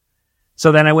them.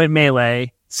 So then I went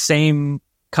melee, same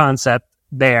concept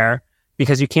there,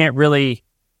 because you can't really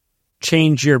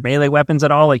change your melee weapons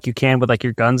at all like you can with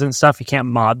your guns and stuff. You can't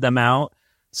mod them out.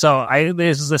 So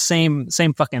this is the same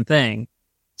fucking thing.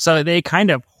 So they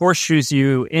kind of horseshoes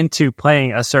you into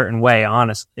playing a certain way,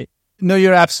 honestly. No,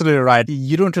 you're absolutely right.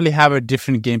 You don't really have a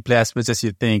different gameplay as much as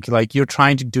you think. You're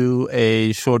trying to do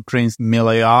a short-range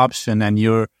melee option, and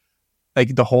you're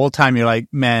the whole time you're like,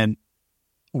 man,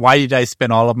 why did I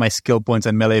spend all of my skill points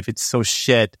on melee if it's so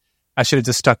shit? I should have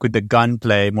just stuck with the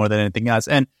gunplay more than anything else.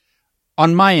 And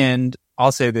on my end,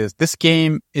 I'll say this. This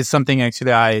game is something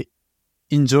actually I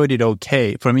enjoyed it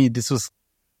okay. For me, this was,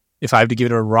 if I have to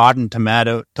give it a rotten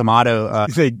tomato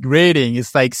rating,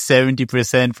 it's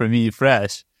 70% for me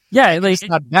fresh. Yeah, it's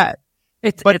not bad.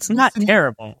 It's not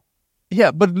terrible.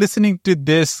 Yeah, but listening to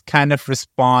this kind of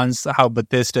response, how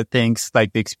Bathesda thinks the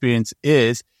experience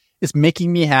is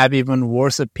making me have even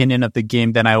worse opinion of the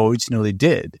game than I originally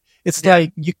did. It's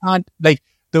you can't,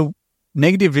 the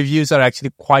negative reviews are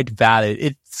actually quite valid.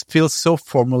 It feels so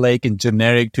formulaic and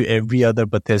generic to every other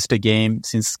Bathesda game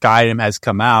since Skyrim has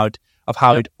come out, of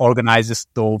how it organizes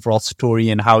the overall story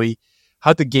and how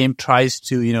the game tries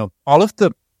to, all of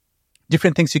the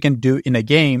different things you can do in a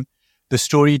game, the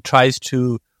story tries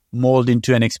to mold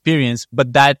into an experience,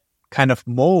 but that kind of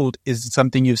mold is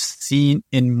something you've seen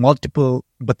in multiple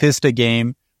Bathesda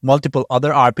game, multiple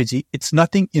other RPG. It's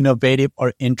nothing innovative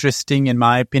or interesting, in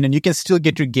my opinion. You can still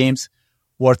get your game's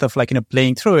worth of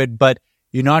playing through it, but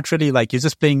you're not really you're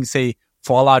just playing, say,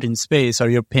 Fallout in space, or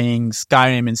you're playing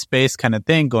Skyrim in space kind of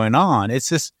thing going on. It's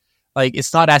just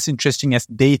it's not as interesting as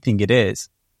they think it is.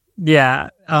 Yeah.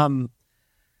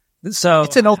 So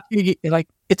it's an okay,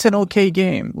 it's an okay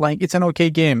game. Like, it's an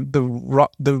okay game.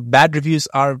 The bad reviews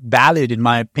are valid, in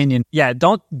my opinion. yeah,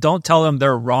 don't tell them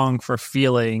they're wrong for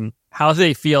feeling how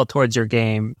they feel towards your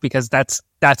game, because that's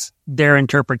their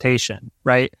interpretation,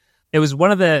 right? It was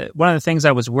one of the things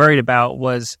I was worried about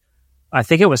was, I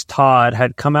think it was Todd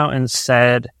had come out and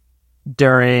said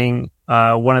during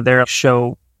one of their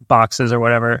show boxes or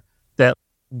whatever that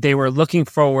they were looking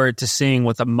forward to seeing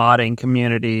what the modding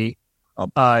community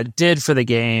did for the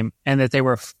game, and that they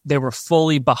were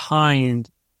fully behind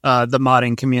the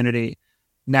modding community.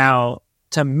 Now,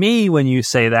 to me, when you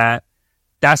say that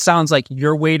sounds like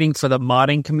you're waiting for the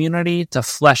modding community to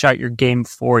flesh out your game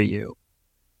for you.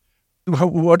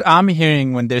 What I'm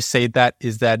hearing when they say that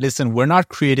is that, listen, we're not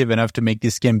creative enough to make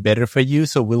this game better for you,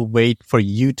 so we'll wait for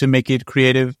you to make it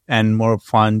creative and more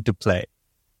fun to play.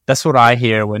 That's what I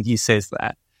hear when he says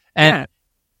that. And yeah.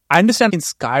 I understand in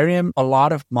Skyrim, a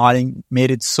lot of modding made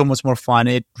it so much more fun.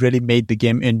 It really made the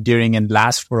game enduring and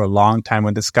last for a long time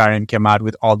when the Skyrim came out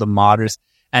with all the modders.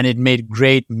 And it made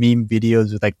great meme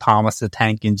videos with like Thomas the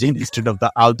Tank Engine instead of the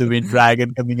Alduin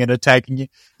dragon coming and attacking you.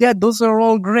 Yeah, those are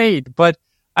all great. But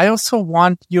I also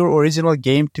want your original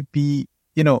game to be,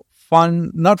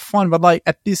 fun, not fun, but like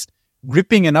at least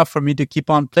gripping enough for me to keep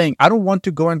on playing. I don't want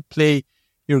to go and play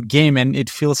your game and it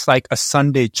feels like a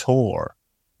Sunday chore.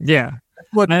 Yeah.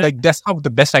 That's how the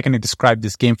best I can describe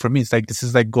this game for me. It's like, this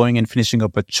is like going and finishing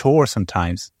up a chore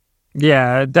sometimes.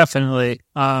 Yeah, definitely.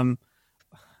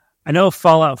 I know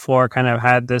Fallout 4 kind of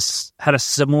had a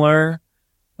similar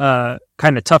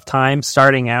kind of tough time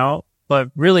starting out, but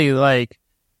really, like,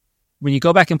 when you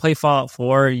go back and play Fallout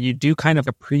 4, you do kind of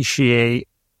appreciate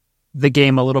the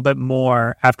game a little bit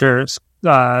more after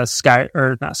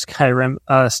Starfield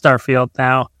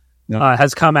now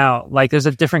has come out. Like, there's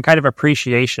a different kind of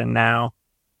appreciation now.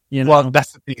 Well,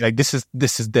 that's the thing. Like, this is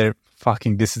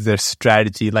their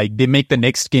strategy. Like, they make the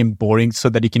next game boring so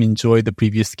that you can enjoy the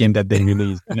previous game that they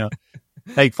released.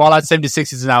 Like Fallout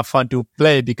 76 is now fun to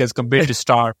play because compared to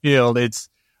Starfield, it's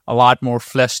a lot more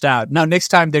fleshed out. Now, next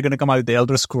time they're going to come out with the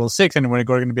Elder Scrolls 6, and we're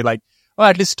going to be like, oh,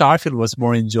 at least Starfield was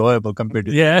more enjoyable compared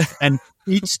to this. And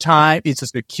each time it's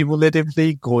just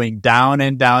cumulatively going down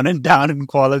and down and down in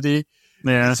quality.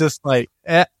 Yeah. It's just like,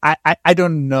 I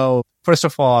don't know. First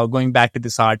of all, going back to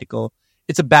this article,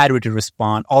 it's a bad way to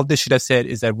respond. All they should have said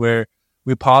is that we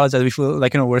apologize. We feel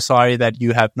like, we're sorry that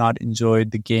you have not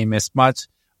enjoyed the game as much.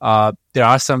 There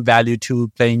are some value to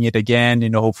playing it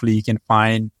again. Hopefully you can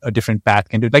find a different path.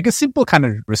 Can do like a simple kind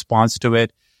of response to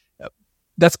it.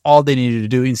 That's all they needed to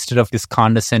do instead of this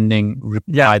condescending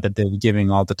reply that they're giving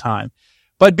all the time.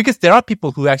 But because there are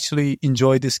people who actually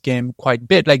enjoy this game quite a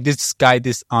bit, like this guy,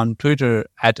 on Twitter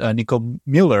at Nico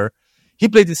Miller, he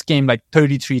played this game like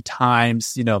 33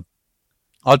 times,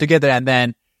 altogether. And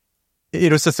then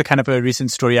it was just a kind of a recent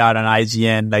story out on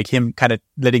IGN, like him kind of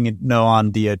letting it know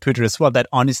on the Twitter as well, that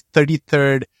on his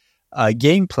 33rd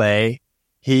gameplay,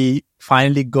 he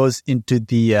finally goes into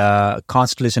the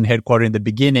Constellation headquarters in the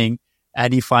beginning,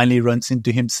 and he finally runs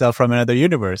into himself from another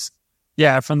universe.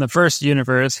 Yeah, from the first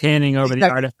universe, handing over the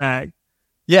artifact.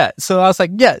 Yeah, so I was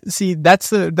like, yeah, see,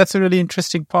 that's a really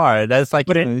interesting part. That's like,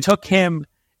 but it took him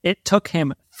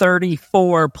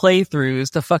 34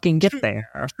 playthroughs to fucking get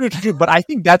there. But I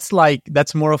think that's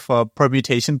more of a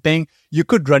permutation thing. You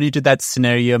could run into that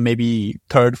scenario maybe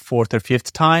third, fourth, or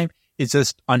fifth time. It's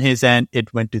just on his end,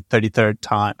 it went to 33rd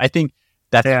time. I think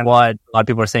that's what a lot of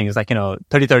people are saying is like,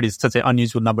 33rd is such an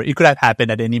unusual number. It could have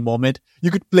happened at any moment. You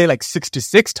could play like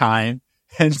 66 times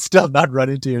and still not run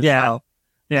into yourself.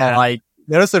 Yeah. Like,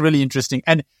 that was a really interesting,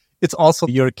 and it's also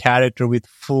your character with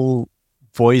full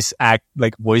voice and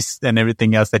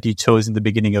everything else that you chose in the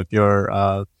beginning of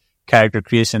your character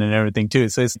creation and everything too.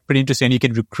 So it's pretty interesting. And you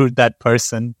can recruit that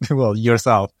person,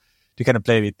 yourself, to kind of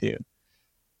play with you.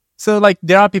 So like,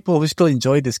 there are people who still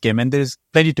enjoy this game, and there's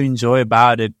plenty to enjoy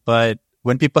about it. But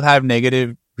when people have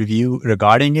negative review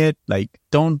regarding it, like,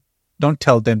 don't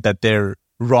tell them that they're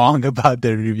wrong about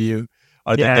their review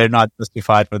or that they're not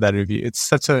justified for that review. It's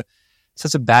such a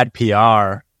bad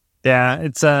PR. Yeah,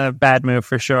 it's a bad move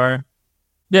for sure.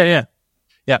 Yeah.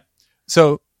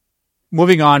 So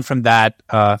moving on from that,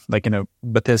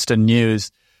 Bathesda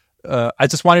news, I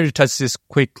just wanted to touch this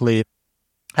quickly.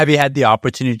 Have you had the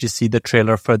opportunity to see the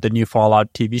trailer for the new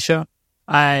Fallout TV show?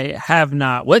 I have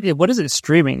not. What is it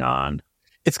streaming on?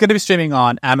 It's going to be streaming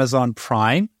on Amazon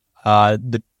Prime. So on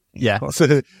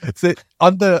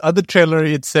the trailer,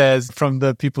 it says, from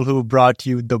the people who brought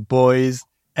you The Boys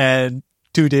and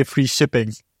 2-day free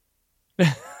shipping.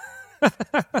 Get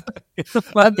the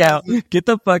fuck out. Get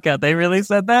the fuck out. They really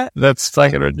said that? That's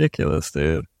fucking ridiculous,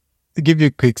 dude. give you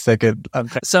a quick second.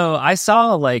 So I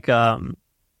saw like a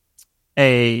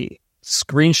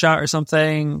screenshot or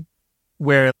something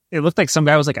where it looked like some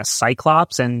guy was like a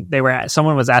Cyclops, and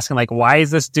someone was asking like, why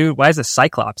is this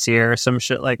Cyclops here, or some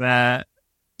shit like that.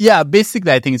 Yeah,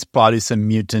 basically, I think it's probably some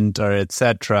mutant or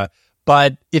etc.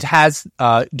 But it has.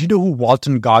 Do you know who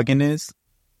Walton Goggin is?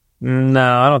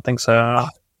 No, I don't think so.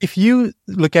 If you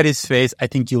look at his face, I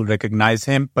think you'll recognize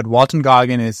him. But Walton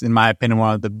Goggin is, in my opinion,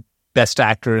 one of the best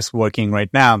actors working right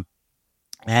now.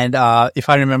 And if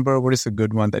I remember, what is a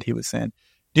good one that he was in?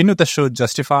 Do you know the show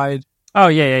Justified? Oh,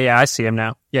 yeah. I see him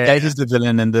now. Yeah. He's the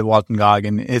villain in the Walton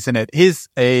Goggin, isn't it? He's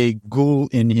a ghoul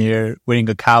in here wearing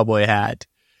a cowboy hat.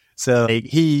 So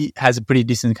he has a pretty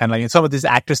decent kind of like, some of these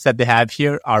actors that they have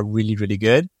here are really, really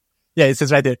good. Yeah, it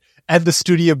says right there, and the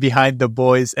studio behind The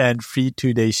Boys and free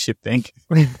 2-day shipping.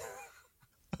 They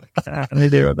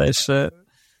do that shit.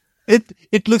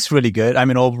 It looks really good. I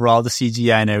mean, overall, the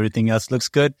CGI and everything else looks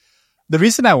good. The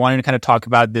reason I wanted to kind of talk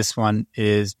about this one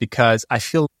is because I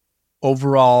feel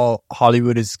overall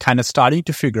Hollywood is kind of starting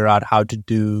to figure out how to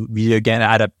do video game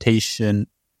adaptation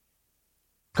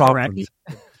properly.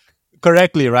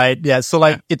 Correctly, right? Yeah. So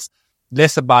like it's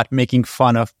less about making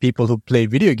fun of people who play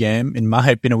video game, in my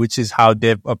opinion, which is how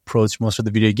they've approached most of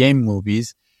the video game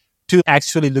movies, to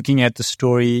actually looking at the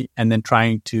story and then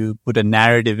trying to put a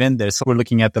narrative in there. So we're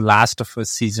looking at The Last of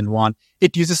Us Season 1.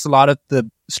 It uses a lot of the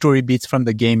story beats from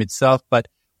the game itself, but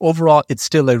overall, it's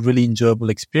still a really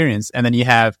enjoyable experience. And then you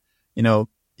have,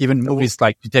 even movies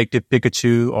like Detective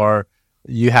Pikachu, or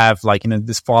you have like,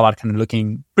 this Fallout kind of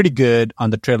looking pretty good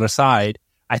on the trailer side.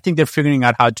 I think they're figuring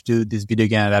out how to do this video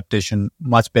game adaptation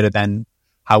much better than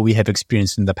how we have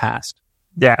experienced in the past.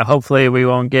 Yeah, hopefully we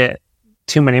won't get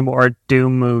too many more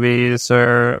Doom movies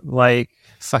or like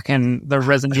fucking the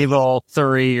Resident Evil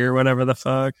 3 or whatever the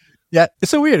fuck. Yeah,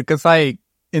 it's so weird because like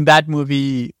in that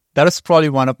movie, that was probably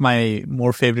one of my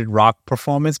more favorite Rock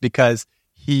performance because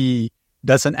he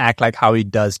doesn't act like how he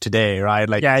does today, right?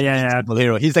 Like yeah.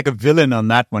 Hero. He's like a villain on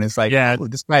that one. It's like, oh,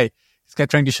 this guy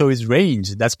trying to show his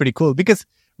range. That's pretty cool because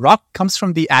Rock comes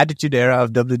from the Attitude Era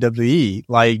of WWE.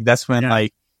 Like that's when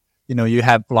you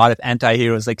have a lot of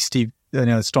anti-heroes like Stone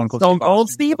Cold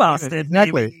Steve Austin.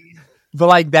 Exactly. But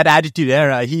like that Attitude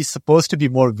Era, he's supposed to be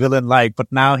more villain-like,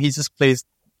 but now he just plays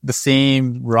the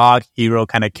same Rock hero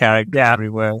kind of character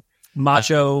everywhere.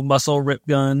 Macho, muscle, rip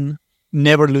gun.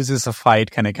 Never loses a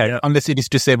fight kind of character, unless it is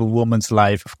to save a woman's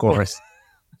life, of course.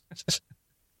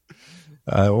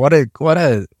 What a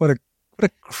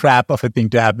crap of a thing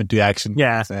to happen to action.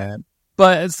 Yeah.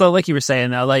 But so like you were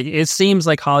saying now, like it seems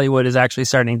like Hollywood is actually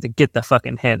starting to get the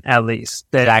fucking hint, at least.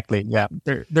 Exactly. Yeah.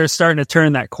 They're starting to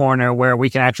turn that corner where we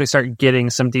can actually start getting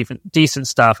some decent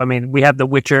stuff. I mean, we have The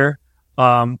Witcher,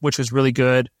 which was really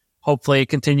good. Hopefully it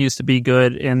continues to be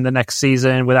good in the next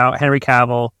season without Henry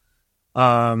Cavill.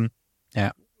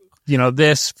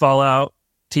 This Fallout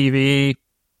TV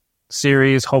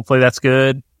series, hopefully that's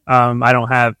good. I don't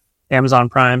have Amazon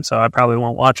Prime, so I probably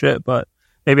won't watch it, but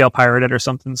maybe I'll pirate it or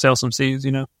something, sail some seas,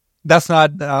 That's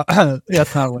not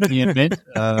what he meant.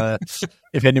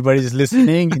 If anybody's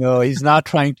listening, he's not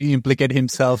trying to implicate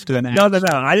himself to an action.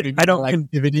 No. I don't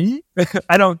activity.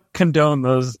 I don't condone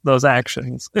those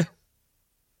actions.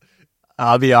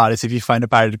 I'll be honest. If you find a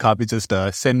pirated copy, just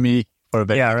send me for a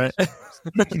bit. Yeah, right.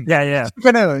 yeah.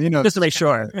 Just to make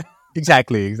sure.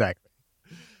 Exactly. All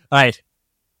right.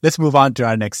 Let's move on to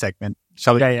our next segment.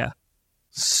 Shall we? Yeah.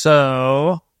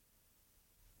 So,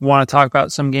 want to talk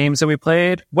about some games that we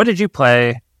played? What did you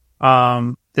play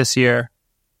this year?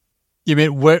 You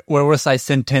mean where was I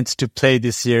sentenced to play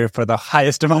this year for the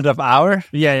highest amount of hour?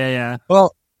 Yeah.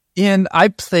 Well, I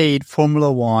played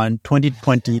Formula 1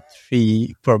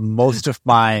 2023 for most of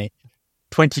my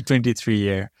 2023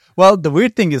 year. Well, the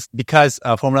weird thing is because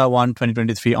Formula 1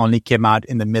 2023 only came out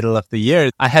in the middle of the year,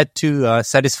 I had to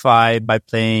satisfy by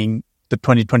playing the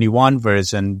 2021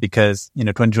 version because,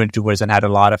 2022 version had a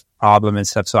lot of problem and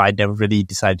stuff. So I never really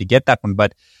decided to get that one.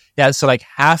 But yeah, so like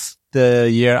half the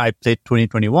year I played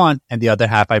 2021 and the other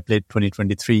half I played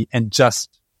 2023. And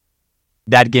just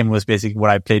that game was basically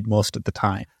what I played most of the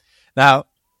time. Now,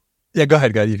 yeah, go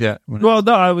ahead, guys. Yeah. Well,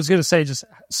 no, I was going to say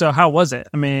so how was it?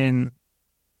 I mean,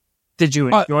 did you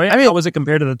enjoy it? How was it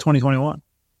compared to the 2021?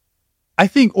 I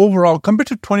think overall, compared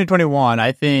to 2021,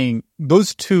 I think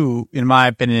those two, in my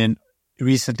opinion,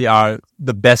 recently are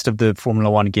the best of the Formula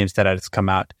 1 games that has come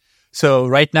out. So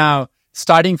right now,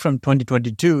 starting from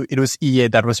 2022, it was EA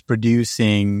that was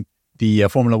producing the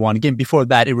Formula 1 game. Before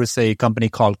that, it was a company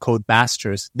called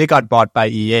Codemasters. They got bought by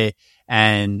EA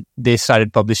and they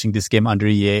started publishing this game under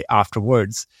EA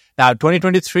afterwards. Now,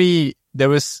 2023, there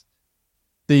was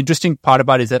the interesting part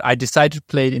about it is that I decided to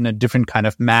play it in a different kind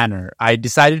of manner. I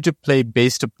decided to play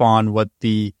based upon what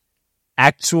the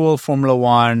actual Formula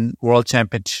One World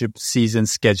Championship season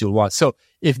schedule was. So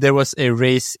if there was a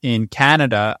race in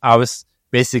Canada, I was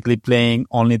basically playing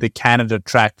only the Canada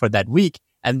track for that week.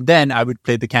 And then I would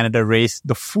play the Canada race,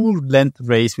 the full length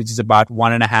race, which is about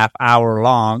 1.5 hours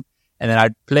long. And then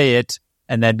I'd play it.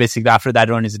 And then basically after that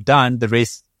run is done, the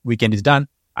race weekend is done,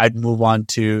 I'd move on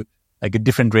to like a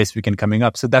different race weekend coming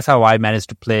up. So that's how I managed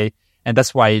to play. And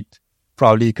that's why it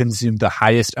probably consumed the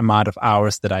highest amount of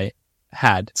hours that I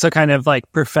had. So kind of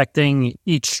like perfecting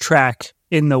each track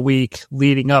in the week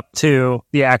leading up to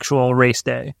the actual race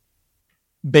day.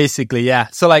 Basically, yeah.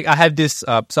 So like I have this,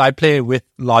 so I play with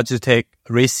Logitech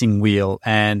racing wheel,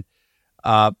 and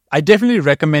I definitely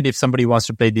recommend if somebody wants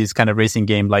to play this kind of racing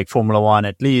game like Formula One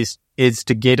at least, is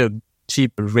to get a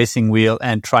cheap racing wheel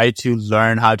and try to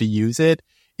learn how to use it.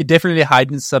 It definitely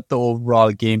heightens up the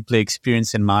overall gameplay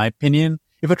experience in my opinion.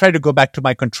 If I try to go back to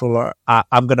my controller,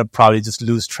 I'm going to probably just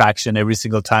lose traction every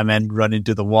single time and run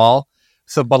into the wall.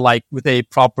 So, but like with a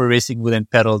proper racing wheel and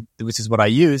pedal, which is what I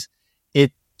use,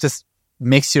 it just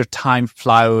makes your time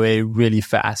fly away really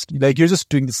fast. Like you're just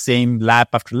doing the same lap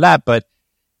after lap, but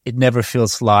it never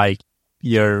feels like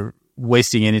you're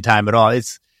wasting any time at all.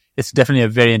 It's definitely a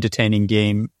very entertaining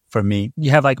game for me.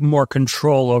 You have like more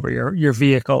control over your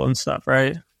vehicle and stuff,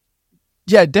 right?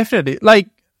 Yeah, definitely. Like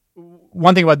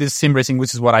one thing about this sim racing,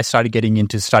 which is what I started getting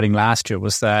into starting last year,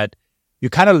 was that you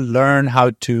kind of learn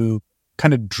how to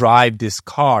kind of drive this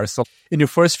car. So in your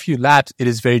first few laps, it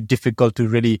is very difficult to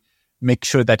really make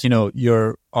sure that,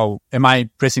 am I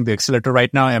pressing the accelerator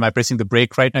right now? Am I pressing the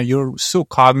brake right now? You're so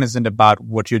cognizant about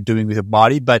what you're doing with your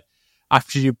body. But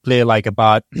after you play like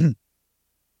about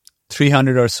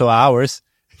 300 or so hours,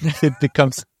 it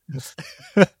becomes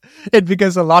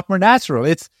a lot more natural.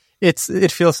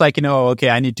 It feels like, okay,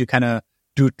 I need to kind of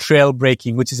do trail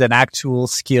braking, which is an actual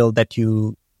skill that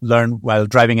you learn while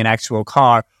driving an actual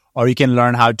car, or you can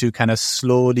learn how to kind of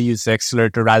slowly use the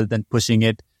accelerator rather than pushing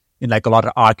it in like a lot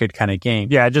of arcade kind of game.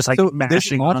 Yeah, just like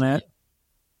mashing on it.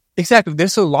 Exactly.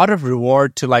 There's a lot of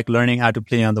reward to like learning how to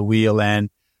play on the wheel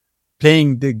and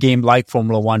playing the game like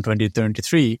Formula One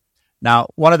 2023. Now,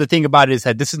 one of the thing about it is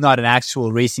that this is not an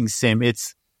actual racing sim.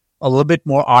 It's a little bit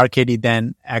more arcadey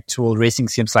than actual racing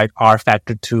sims like R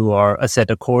Factor 2 or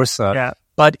Assetto Corsa. Yeah.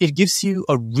 But it gives you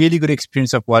a really good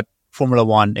experience of what Formula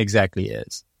One exactly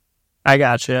is. I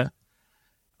gotcha.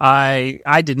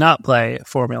 I did not play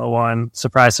Formula One.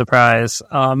 Surprise, surprise.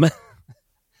 I'm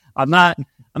not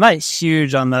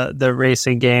huge on the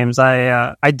racing games.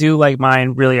 I do like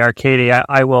mine really arcadey.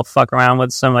 I will fuck around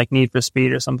with some like Need for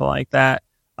Speed or something like that.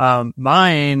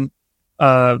 Mine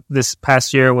this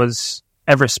past year was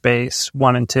Everspace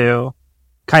 1 and 2,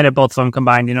 kind of both of them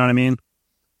combined. You know what I mean?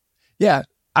 Yeah,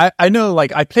 I know.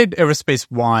 Like I played Everspace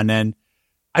 1 and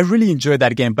I really enjoyed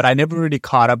that game, but I never really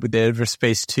caught up with the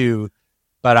Everspace 2.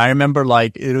 But I remember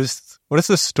like it was, what is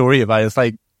the story about? It's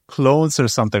like clones or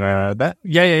something like that.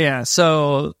 Yeah.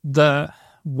 So the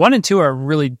 1 and 2 are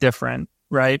really different,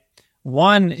 right?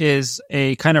 1 is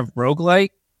a kind of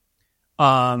roguelike.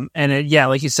 And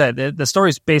like you said, the story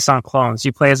is based on clones.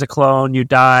 You play as a clone, you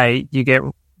die, you get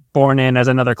born in as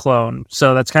another clone.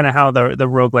 So that's kind of how the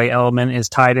roguelike element is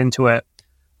tied into it.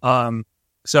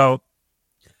 So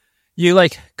you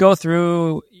like go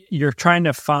through, you're trying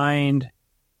to find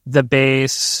the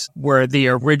base where the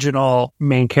original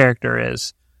main character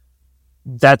is.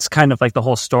 That's kind of like the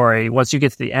whole story. Once you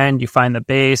get to the end, you find the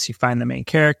base, you find the main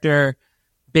character.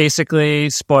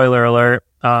 Basically, spoiler alert,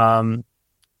 the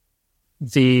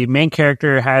main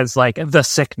character has like the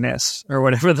sickness or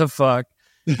whatever the fuck.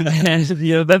 And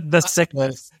the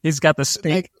sickness. He's got the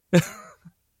stink.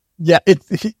 Yeah,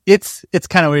 it's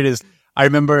kind of weird. I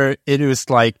remember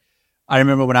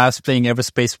when I was playing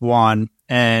Everspace 1,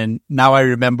 and now I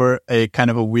remember a kind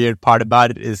of a weird part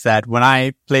about it is that when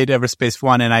I played Everspace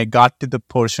 1 and I got to the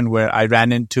portion where I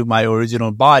ran into my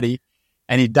original body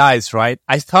and he dies, right?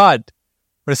 I thought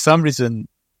for some reason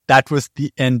that was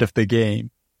the end of the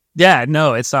game. Yeah,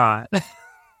 no, it's not.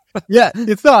 Yeah,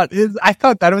 it's not. I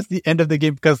thought that was the end of the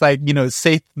game because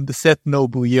Seth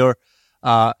Nobu, your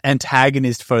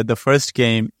antagonist for the first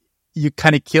game, you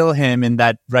kind of kill him in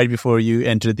that right before you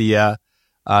enter the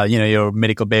your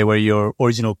medical bay where your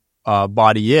original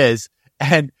body is.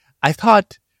 And I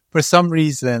thought for some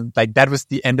reason like that was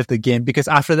the end of the game, because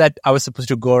after that I was supposed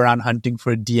to go around hunting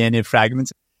for DNA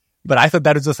fragments, but I thought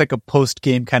that was just like a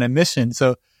post-game kind of mission.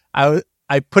 So I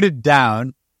put it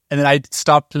down and then I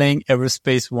stopped playing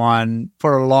Everspace 1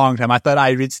 for a long time. I thought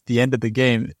I reached the end of the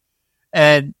game.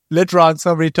 And later on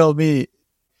somebody told me,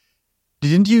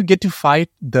 didn't you get to fight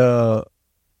the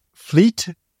fleet,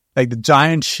 like the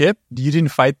giant ship. You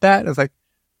didn't fight that? I was like,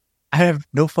 I have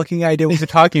no fucking idea what you're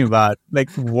talking about. Like,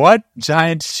 what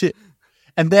giant ship?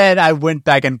 And then I went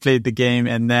back and played the game,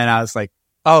 and then I was like,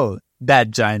 oh,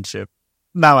 that giant ship.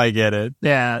 Now I get it.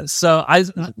 Yeah. So I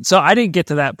didn't get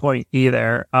to that point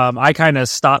either. I kind of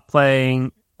stopped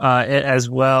playing it as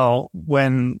well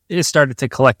when it started to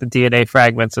collect the DNA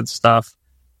fragments and stuff.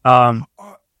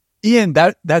 Ian,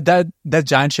 that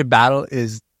giant ship battle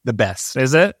is the best.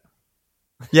 Is it?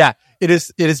 Yeah, it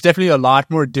is. It is definitely a lot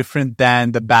more different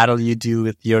than the battle you do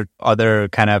with your other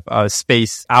kind of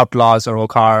space outlaws or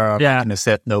Okar or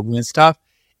Seth Nobu and stuff.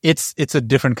 It's a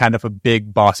different kind of a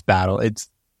big boss battle.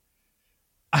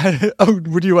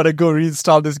 Would you want to go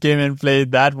reinstall this game and play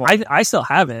that one? I still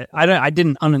have it. I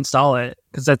didn't uninstall it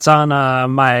because it's on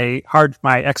my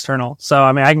external. So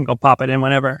I mean, I can go pop it in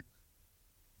whenever.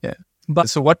 Yeah. But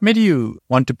so, what made you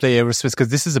want to play Everspace? Because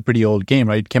this is a pretty old game,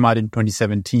 right? It came out in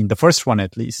 2017, the first one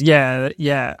at least.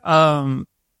 Yeah.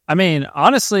 I mean,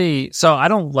 honestly, so I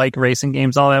don't like racing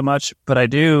games all that much, but I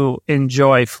do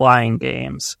enjoy flying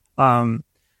games.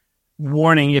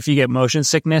 Warning, if you get motion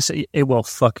sickness, it will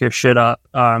fuck your shit up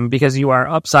because you are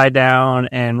upside down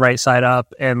and right side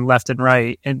up and left and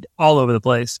right and all over the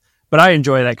place. But I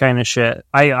enjoy that kind of shit.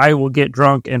 I will get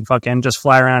drunk and fucking just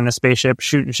fly around in a spaceship,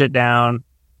 shooting shit down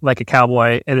like a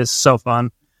cowboy. It is so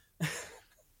fun.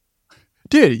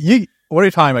 Dude, what are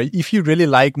you talking about? If you really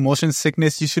like motion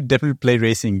sickness, you should definitely play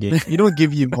racing games. You don't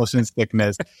give you motion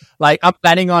sickness. Like, I'm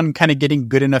planning on kind of getting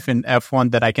good enough in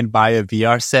F1 that I can buy a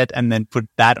VR set and then put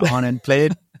that on and play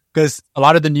it. Because a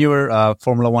lot of the newer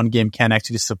Formula One game can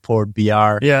actually support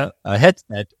VR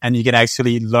headset, and you can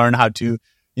actually learn how to,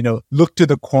 look to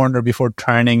the corner before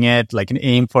turning it, like, and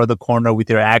aim for the corner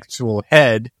with your actual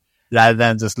head rather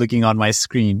than just looking on my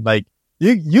screen. Like,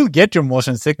 you'll get your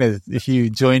motion sickness if you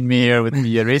join me here with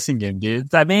the racing game,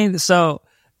 dude. I mean, so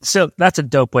that's a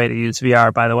dope way to use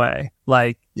VR, by the way.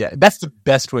 Like, yeah, that's the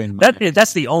best way.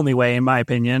 That's the only way, in my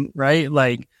opinion, right?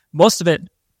 Like, most of it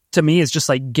to me is just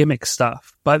like gimmick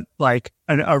stuff, but like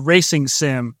a racing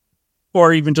sim,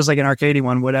 or even just like an arcadey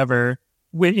one, whatever,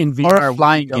 in VR, or a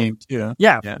flying game too.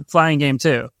 Yeah, flying game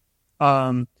too.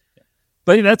 But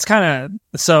that's kind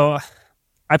of so.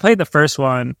 I played the first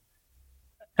one,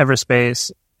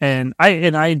 Everspace, and I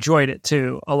enjoyed it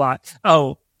too a lot.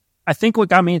 Oh, I think what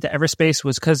got me into Everspace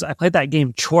was because I played that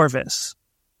game Chorvis.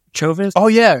 Oh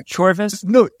yeah, Chorvis.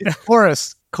 No, it's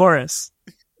Chorus. Chorus.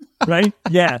 Right?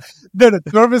 Yeah. No,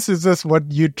 Chorus is just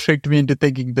what you tricked me into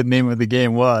thinking the name of the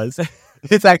game was.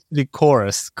 It's actually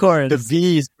Chorus. Chorus. The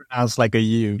V is pronounced like a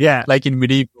U. Yeah. Like in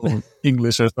medieval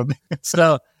English or something.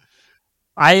 So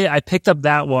I picked up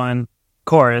that one,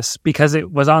 Chorus, because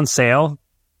it was on sale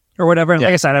or whatever. And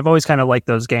like I said, I've always kind of liked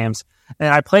those games.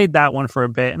 And I played that one for a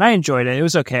bit and I enjoyed it. It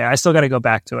was okay. I still got to go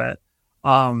back to it.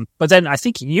 But then I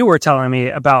think you were telling me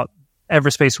about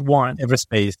Everspace 1.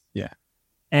 Everspace, yeah.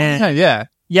 And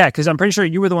yeah, because I'm pretty sure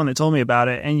you were the one that told me about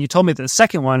it. And you told me that the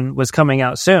second one was coming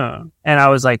out soon. And I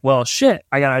was like, well, shit,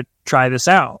 I got to try this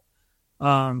out.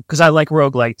 Because I like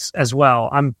roguelikes as well.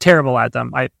 I'm terrible at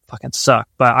them. I fucking suck.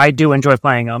 But I do enjoy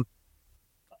playing them.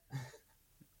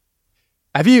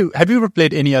 Have you ever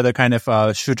played any other kind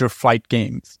of shooter fight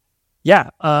games?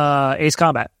 Yeah, Ace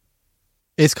Combat.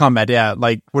 Ace Combat, yeah.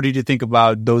 Like, what did you think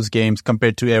about those games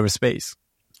compared to Everspace?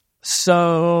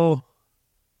 So,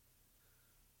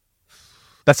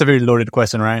 that's a very loaded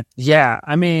question, right? Yeah,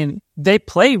 I mean, they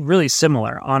play really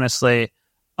similar, honestly.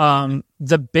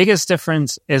 The biggest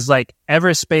difference is like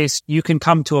Everspace, you can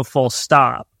come to a full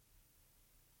stop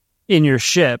in your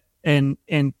ship and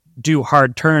do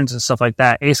hard turns and stuff like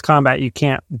that. Ace Combat, you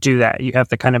can't do that. You have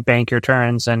to kind of bank your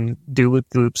turns and do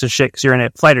loop-loops of shit because you're in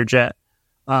a fighter jet.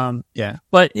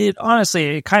 But it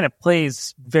honestly, it kind of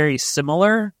plays very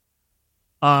similar.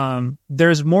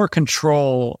 There's more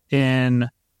control in,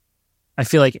 I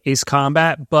feel like, Ace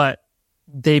Combat, but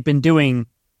they've been doing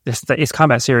this, the Ace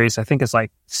Combat series, I think it's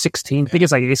like 16. I think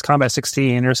it's like Ace Combat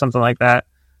 16 or something like that.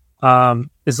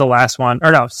 Is the last one.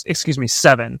 Or no, excuse me,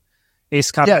 7. Ace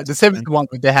Combat. Yeah, the 7th one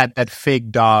where they had that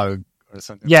fake dog or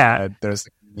something. Yeah. Like that. There's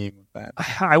a name of that.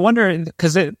 I wonder,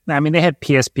 because they had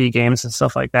PSP games and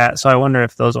stuff like that, so I wonder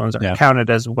if those ones are counted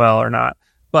as well or not.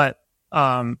 But,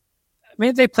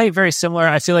 they play very similar.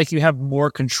 I feel like you have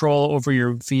more control over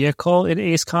your vehicle in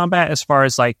Ace Combat as far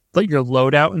as like your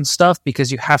loadout and stuff, because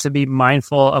you have to be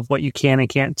mindful of what you can and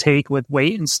can't take with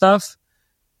weight and stuff.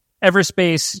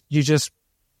 Everspace, you just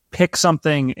pick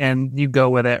something and you go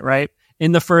with it, right?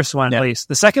 In the first one, at least.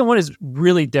 The second one is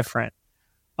really different.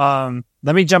 Let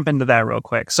me jump into that real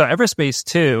quick. So Everspace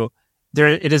 2,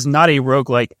 it is not a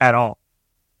roguelike at all.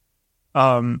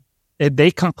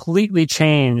 they completely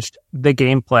changed the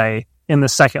gameplay in the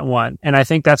second one. And I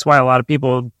think that's why a lot of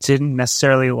people didn't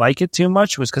necessarily like it too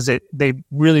much, was because they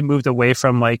really moved away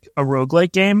from like a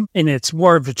roguelike game. And it's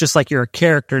more of just like you're a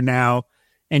character now,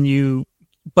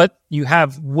 but you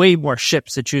have way more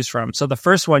ships to choose from. So the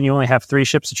first one, you only have 3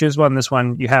 ships to choose from. This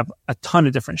one, you have a ton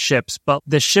of different ships, but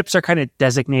the ships are kind of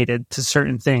designated to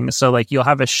certain things. So like you'll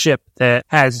have a ship that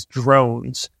has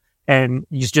drones, and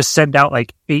you just send out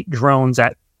like 8 drones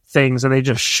at things and they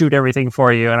just shoot everything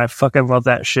for you. And I fucking love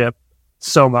that ship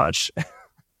so much.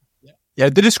 Yeah,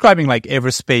 they're describing like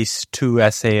Everspace 2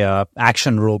 as a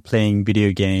action role-playing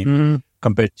video game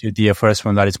compared to the first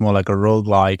one that is more like a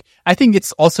roguelike. I think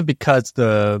it's also because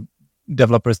the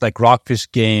developers like Rockfish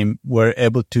Game were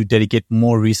able to dedicate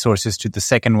more resources to the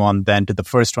second one than to the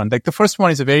first one. Like the first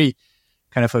one is a very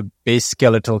kind of a base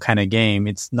skeletal kind of game.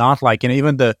 It's not like,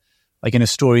 even the like in the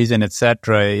stories and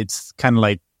etc. It's kind of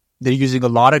like they're using a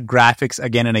lot of graphics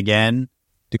again and again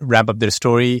to wrap up their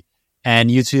story.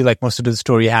 And usually like most of the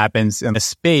story happens in a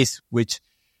space which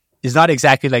is not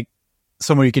exactly like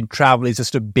somewhere you can travel. It's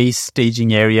just a base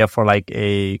staging area for like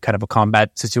a kind of a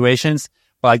combat situations.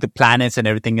 But like the planets and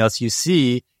everything else you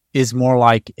see is more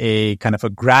like a kind of a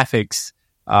graphics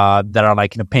that are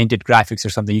like, painted graphics or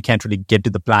something. You can't really get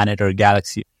to the planet or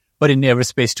galaxy. But in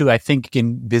Everspace 2, I think you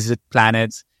can visit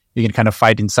planets. You can kind of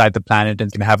fight inside the planet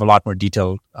and can have a lot more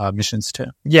detailed missions too.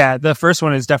 Yeah, the first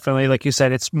one is definitely, like you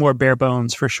said, it's more bare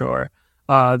bones for sure.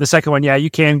 The second one, yeah, you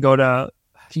can't go to,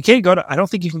 I don't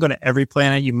think you can go to every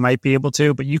planet. You might be able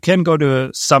to, but you can go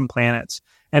to some planets.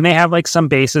 And they have like some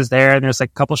bases there, and there's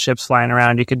like a couple ships flying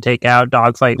around you can take out,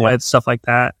 dogfight with, stuff like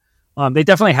that. They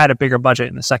definitely had a bigger budget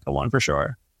in the second one for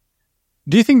sure.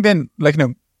 Do you think then, like,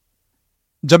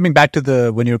 jumping back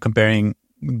to when you're comparing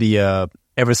the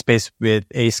Everspace with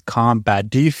Ace Combat,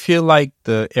 do you feel like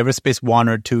the Everspace 1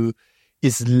 or 2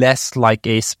 is less like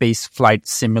a space flight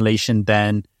simulation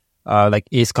than like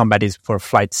Ace Combat is for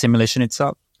flight simulation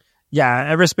itself?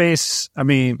 Yeah, Everspace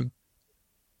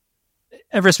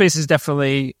is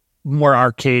definitely more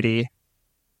arcadey.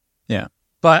 Yeah.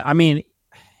 But I mean,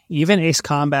 even Ace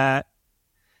Combat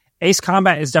is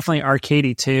definitely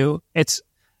arcadey too. It's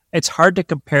hard to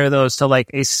compare those to like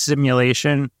a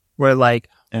simulation where like,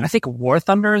 I think War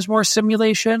Thunder is more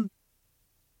simulation.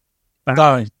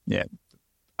 Oh, yeah.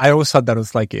 I always thought that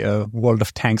was like a World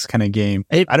of Tanks kind of game.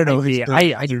 I don't know if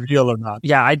it's real or not.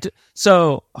 Yeah,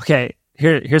 so, okay,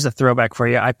 here's a throwback for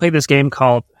you. I played this game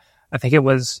called, I think it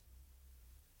was,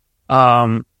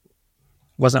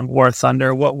 wasn't War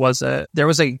Thunder. What was it? There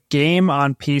was a game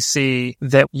on PC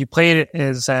that you played it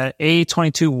as a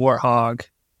A22 Warthog,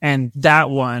 and that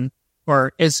one, it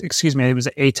was an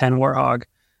A10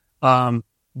 Warthog.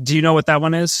 Do you know what that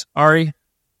one is, Ari?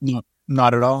 No,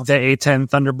 not at all. The A10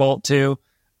 Thunderbolt 2.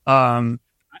 I've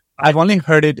only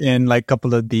heard it in like a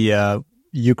couple of the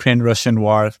Ukraine-Russian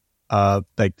war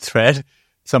like thread.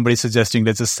 Somebody suggesting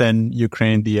let's just send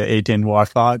Ukraine the A10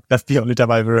 Warthog. That's the only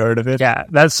time I've ever heard of it. Yeah,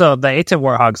 the A10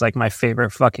 Warthog's like my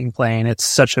favorite fucking plane. It's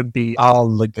such a beat.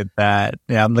 I'll look at that.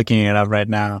 Yeah, I'm looking it up right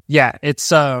now. Yeah,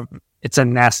 it's a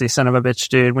nasty son of a bitch,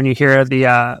 dude. When you hear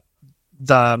the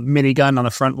minigun on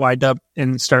the front wind up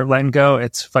and start letting go,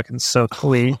 it's fucking so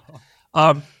clean.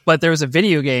 But there was a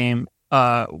video game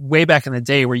way back in the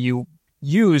day where you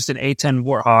used an A10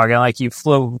 Warthog and like you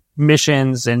flew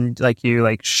missions and like you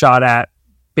like shot at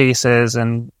bases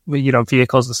and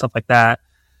vehicles and stuff like that.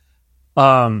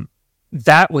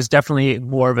 That was definitely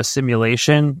more of a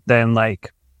simulation than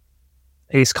like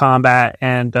Ace Combat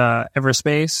and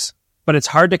Everspace. But it's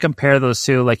hard to compare those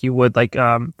two like you would like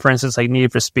for instance like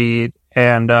Need for Speed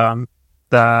and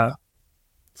the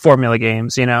Formula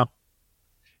games, Yeah,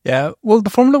 well, the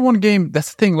Formula 1 game,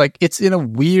 that's the thing, like, it's in a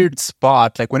weird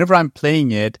spot. Like, whenever I'm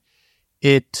playing it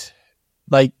has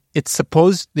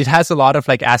a lot of,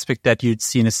 like, aspect that you'd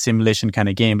see in a simulation kind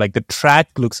of game. Like, the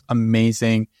track looks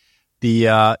amazing.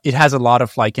 It has a lot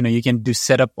of, like, you can do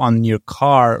setup on your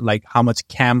car, like, how much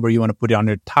camber you want to put on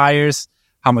your tires,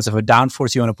 how much of a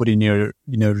downforce you want to put in your,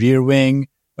 rear wing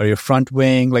or your front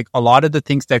wing. Like, a lot of the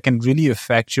things that can really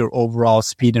affect your overall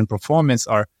speed and performance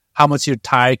are how much your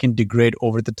tire can degrade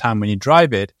over the time when you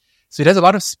drive it. So it has a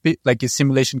lot of like a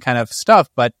simulation kind of stuff,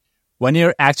 but when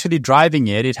you're actually driving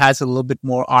it, it has a little bit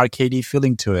more arcadey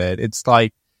feeling to it. It's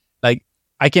like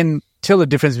I can tell the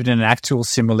difference between an actual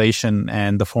simulation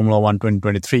and the Formula 1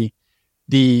 2023.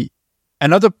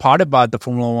 Another part about the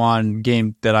Formula 1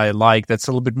 game that I like that's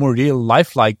a little bit more real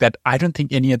life-like that I don't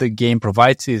think any other game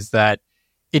provides is that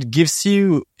it gives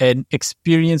you an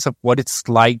experience of what it's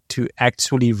like to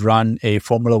actually run a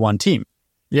Formula 1 team.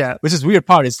 Yeah. Which is weird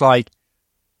part. It's like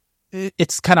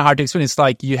it's kind of hard to explain. It's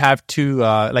like you have to,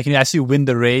 as you win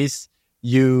the race,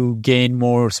 you gain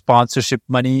more sponsorship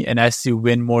money. And as you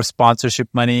win more sponsorship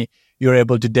money, you're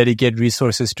able to dedicate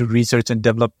resources to research and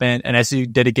development. And as you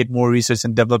dedicate more research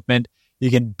and development, you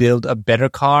can build a better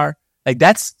car. Like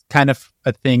that's kind of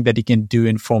a thing that you can do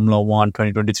in Formula 1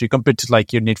 2023 compared to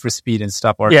like your Need for Speed and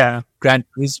stuff, or Gran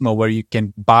Turismo, where you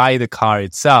can buy the car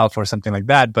itself or something like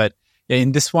that. But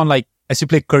in this one, like as you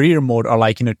play career mode or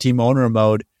like, team owner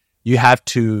mode, you have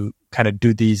to kind of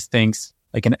do these things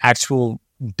like an actual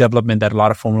development that a lot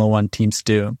of Formula 1 teams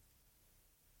do.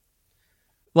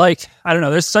 Like, I don't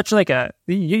know, there's such like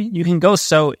you can go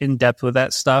so in depth with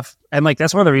that stuff. And like,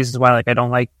 that's one of the reasons why like I don't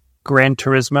like Gran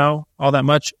Turismo all that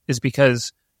much, is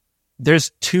because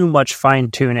there's too much fine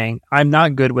tuning. I'm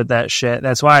not good with that shit.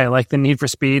 That's why I like the Need for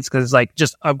Speeds, because it's like,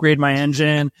 just upgrade my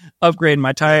engine, upgrade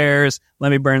my tires,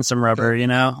 let me burn some rubber,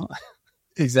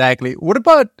 Exactly. What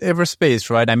about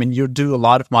Everspace, right? I mean, you do a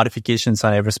lot of modifications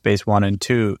on Everspace 1 and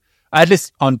 2. At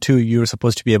least on 2, you're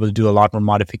supposed to be able to do a lot more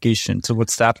modification. So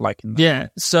what's that like? Yeah.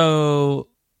 So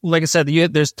like I said,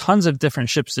 there's tons of different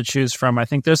ships to choose from. I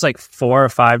think there's like 4 or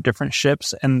 5 different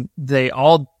ships, and they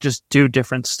all just do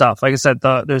different stuff. Like I said,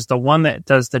 there's the one that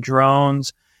does the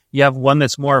drones. You have one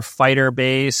that's more fighter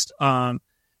based. Do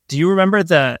you remember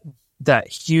that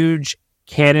huge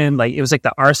cannon? Like it was like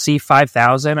the RC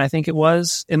 5000, I think it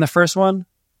was in the first one.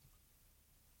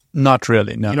 Not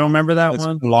really. No, you don't remember that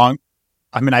one? Long.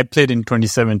 I mean, I played in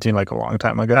 2017, like a long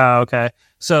time ago. Oh, okay.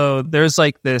 So there's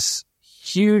like this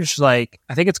huge, like,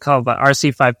 I think it's called the it's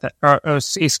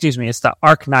the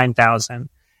ARC 9000.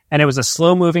 And it was a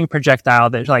slow moving projectile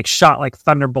that like shot like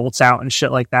thunderbolts out and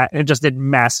shit like that. And it just did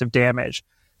massive damage.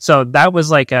 So that was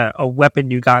like a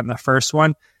weapon you got in the first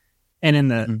one. And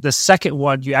in the second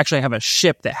one, you actually have a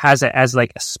ship that has it as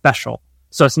like a special.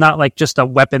 So it's not like just a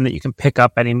weapon that you can pick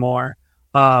up anymore.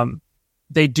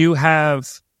 They do have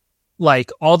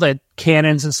like all the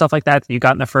cannons and stuff like that you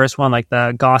got in the first one, like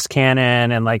the Gauss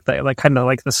cannon and like kind of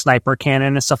like the sniper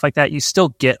cannon and stuff like that. You still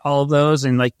get all of those,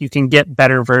 and like you can get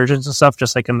better versions and stuff,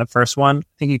 just like in the first one. I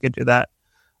think you could do that.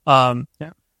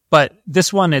 But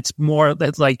this one, it's more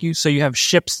like you have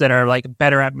ships that are like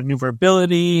better at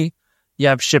maneuverability. You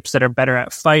have ships that are better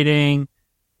at fighting.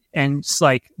 And it's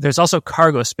like, there's also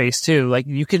cargo space too. Like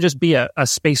you can just be a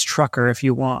space trucker if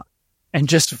you want. And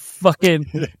just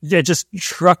fucking, just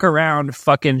truck around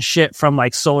fucking shit from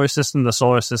like solar system to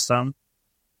solar system.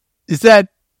 Is that,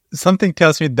 something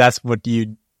tells me that's what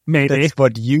you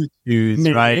choose,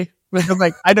 Maybe. Right? I'm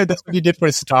like, I know that's what you did for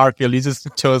Starfield. You just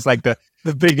chose like the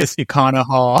biggest Econo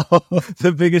Hall.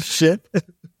 The biggest ship.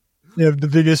 Yeah, the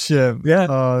biggest ship. Yeah.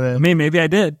 Oh, man. I mean, maybe I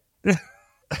did.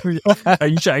 Are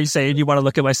you saying you want to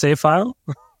look at my save file?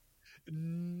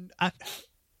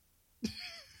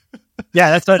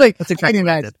 Yeah, that's exactly what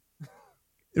I did.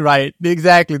 Right,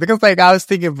 exactly. Because like I was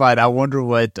thinking about it, I wonder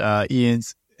what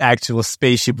Ian's actual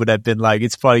spaceship would have been like.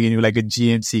 It's probably going to be like a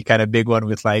GMC kind of big one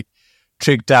with like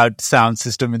tricked out sound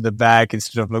system in the back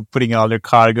instead of like putting all their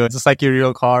cargo. It's just like your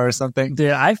real car or something.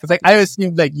 Yeah, I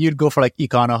assumed like you'd go for like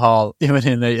Econo Hall even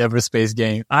in an Everspace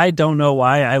game. I don't know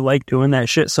why I like doing that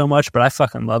shit so much, but I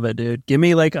fucking love it, dude. Give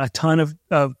me like a ton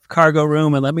of cargo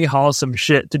room and let me haul some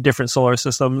shit to different solar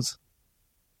systems.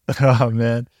 Oh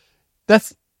man,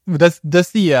 does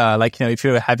the like, you know, if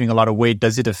you're having a lot of weight,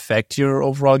 does it affect your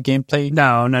overall gameplay?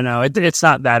 No. It's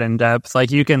not that in depth.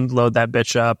 Like you can load that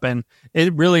bitch up, and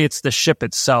it's the ship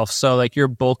itself. So like your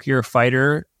bulkier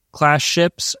fighter class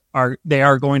ships are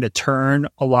going to turn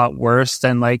a lot worse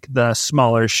than like the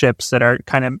smaller ships that are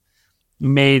kind of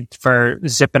made for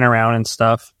zipping around and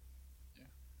stuff.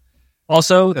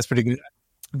 Also, that's pretty good.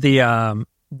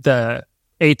 The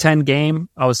A10 game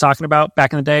I was talking about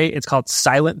back in the day, it's called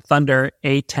Silent Thunder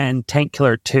A10 Tank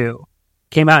Killer 2.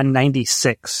 Came out in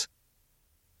 96.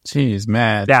 Jeez,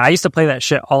 man. Yeah, I used to play that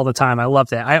shit all the time. I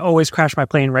loved it. I always crashed my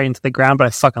plane right into the ground, but I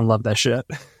fucking love that shit.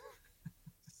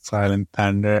 Silent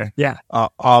Thunder. Yeah.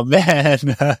 Oh man.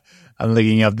 I'm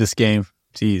looking up this game.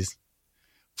 Jeez.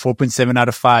 4.7 out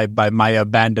of 5 by my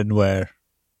abandonware.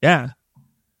 Yeah.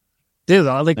 Dude,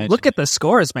 like, look at the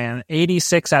scores, man.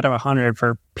 86 out of 100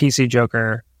 for PC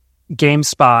Joker.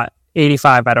 GameSpot,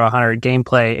 85 out of 100.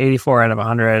 Gameplay, 84 out of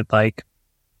 100. Like,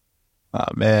 oh,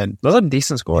 man. Those are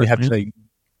decent scores. You have to,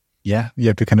 you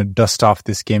have to kind of dust off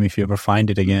this game if you ever find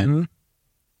it again.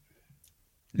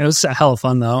 Mm-hmm. It was a hell of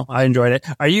fun, though. I enjoyed it.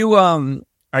 Are you going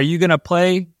to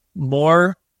play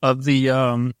more of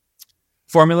the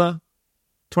Formula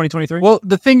 2023? Well,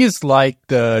 the thing is, like,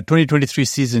 the 2023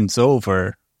 season's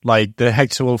over. Like, the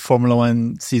actual Formula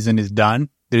 1 season is done.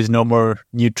 There's no more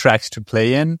new tracks to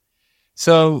play in.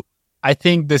 So I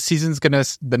think the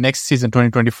next season,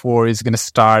 2024, is gonna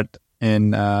start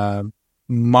in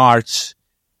March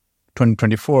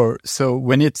 2024. So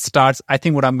when it starts, I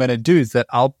think what I'm gonna do is that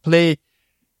I'll play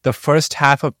the first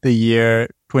half of the year,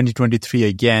 2023,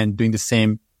 again, doing the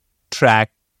same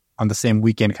track on the same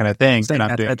weekend kind of thing. Same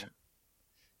I'm doing.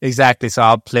 Exactly. So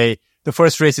I'll play the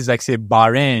first race is like say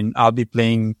Bahrain. I'll be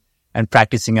playing and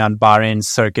practicing on Bahrain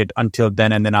circuit until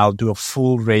then, and then I'll do a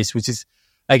full race, which is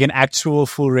like an actual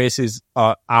full race is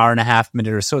an hour and a half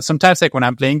minute or so. Sometimes like when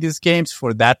I'm playing these games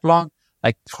for that long,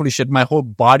 like holy shit, my whole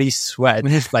body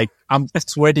sweats. Like I'm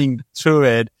sweating through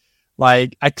it.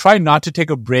 Like I try not to take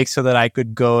a break so that I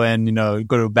could go and, go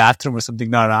to a bathroom or something.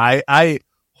 No, I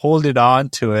hold it on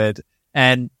to it,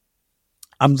 and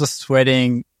I'm just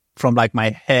sweating from like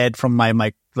my head, from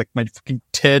my fucking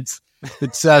tits.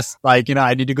 It's just like,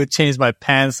 I need to go change my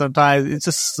pants sometimes. It's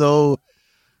just so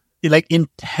like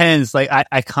intense. Like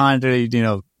I can't really,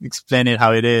 explain it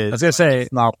how it is. I was going to say,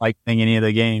 it's not like playing any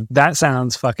other game. That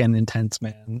sounds fucking intense,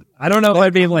 man. I don't know if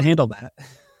I'd be able to handle that.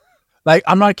 Like,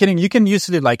 I'm not kidding. You can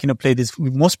usually play this.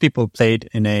 Most people play it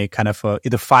in a kind of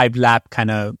either 5-lap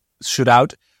kind of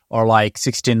shootout or like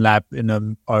 16-lap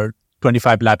or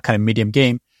 25-lap kind of medium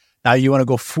game. Now you want to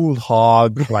go full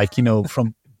hog, like,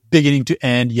 from beginning to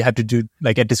end. You have to do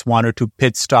like at least 1 or 2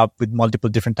 pit stop with multiple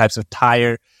different types of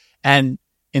tire. And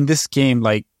in this game,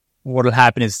 like what will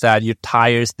happen is that your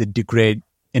tires, they degrade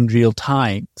in real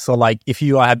time. So like if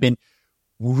you have been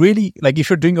really, like if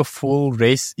you're doing a full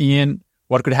race, Ian,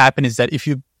 what could happen is that if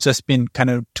you've just been kind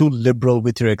of too liberal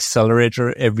with your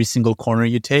accelerator every single corner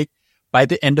you take, by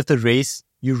the end of the race,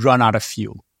 you run out of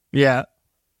fuel. Yeah.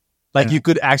 Like you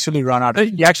could actually run out of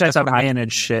fuel. You actually have to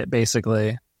manage shit,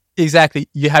 basically. Exactly.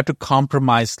 You have to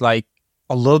compromise like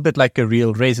a little bit like a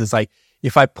real race. It's like,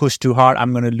 if I push too hard,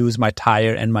 I'm going to lose my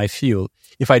tire and my fuel.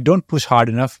 If I don't push hard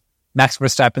enough, Max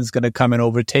Verstappen's going to come and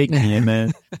overtake me, and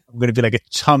then I'm going to be like a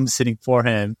chum sitting for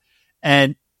him.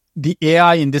 And the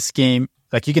AI in this game,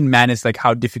 like you can manage like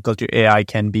how difficult your AI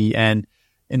can be. And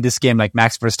in this game, like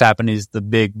Max Verstappen is the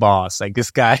big boss. Like this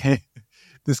guy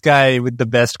with the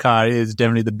best car is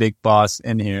definitely the big boss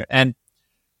in here. And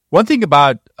one thing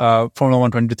about Formula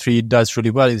 1 2023 does really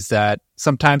well is that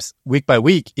sometimes week by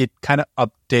week, it kind of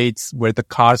updates where the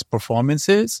car's performance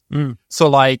is. So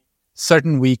like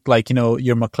certain week, like,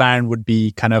 your McLaren would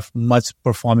be kind of much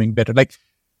performing better. Like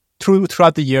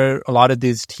throughout the year, a lot of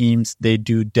these teams, they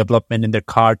do development in their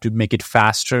car to make it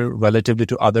faster relatively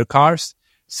to other cars.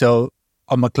 So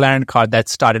a McLaren car that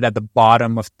started at the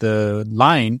bottom of the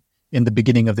line in the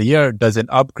beginning of the year does an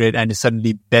upgrade and is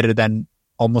suddenly better than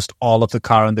almost all of the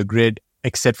car on the grid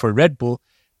except for Red Bull.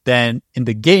 Then in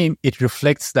the game, it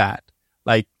reflects that.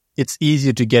 Like it's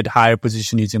easier to get higher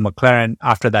position using McLaren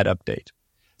after that update.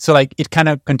 So like it kind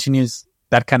of continues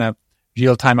that kind of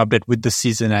real-time update with the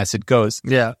season as it goes.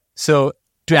 Yeah. So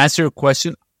to answer your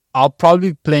question, I'll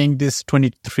probably be playing this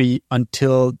 23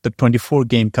 until the 24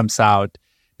 game comes out,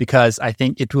 because I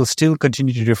think it will still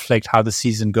continue to reflect how the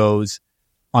season goes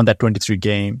on that 23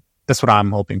 game. That's what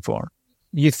I'm hoping for.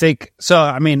 You think so?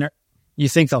 I mean, you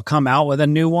think they'll come out with a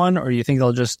new one, or you think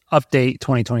they'll just update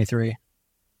 2023?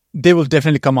 They will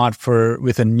definitely come out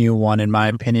with a new one, in my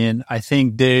opinion. I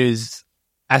think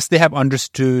as they have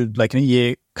understood, like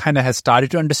EA kind of has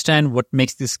started to understand what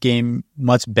makes this game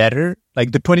much better.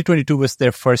 Like the 2022 was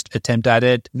their first attempt at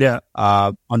it,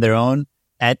 on their own,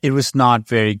 and it was not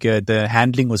very good. The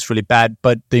handling was really bad,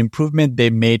 but the improvement they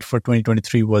made for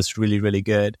 2023 was really, really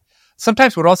good.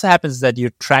 Sometimes what also happens is that your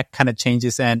track kind of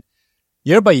changes, and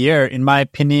year by year, in my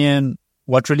opinion,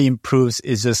 what really improves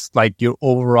is just like your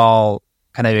overall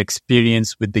kind of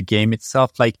experience with the game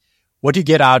itself. Like what you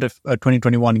get out of a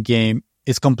 2021 game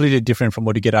is completely different from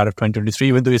what you get out of 2023,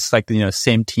 even though it's like,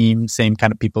 same team, same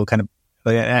kind of people, kind of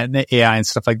and AI and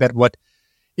stuff like that.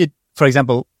 For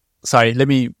example, sorry, let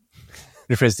me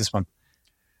rephrase this one.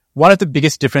 One of the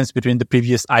biggest difference between the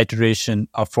previous iteration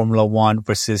of Formula 1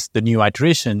 versus the new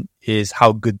iteration is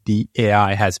how good the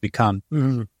AI has become.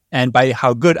 Mm-hmm. And by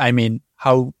how good, I mean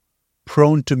how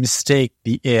prone to mistake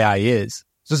the AI is.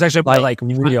 So it's actually like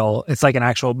real. It's like an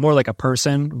actual, more like a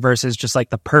person versus just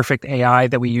like the perfect AI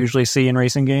that we usually see in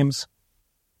racing games.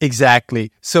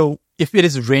 Exactly. So if it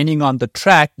is raining on the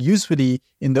track, usually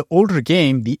in the older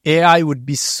game, the AI would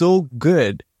be so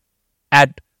good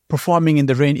at performing in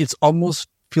the rain. It's almost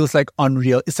feels like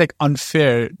unreal. It's like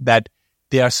unfair that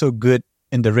they are so good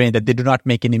in the rain that they do not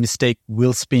make any mistake,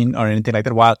 wheel spin or anything like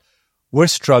that, while we're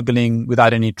struggling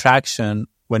without any traction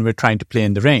when we're trying to play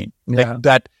in the rain. Yeah. Like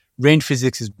that rain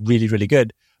physics is really, really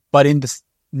good. But in this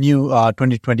new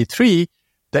 2023,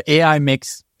 the AI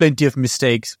makes plenty of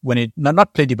mistakes when it,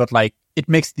 not plenty, but like it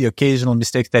makes the occasional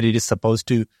mistakes that it is supposed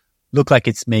to look like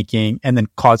it's making, and then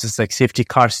causes like safety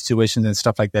car situations and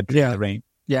stuff like that during the rain.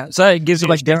 Yeah, so it gives you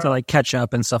like to like catch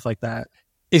up and stuff like that.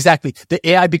 Exactly. The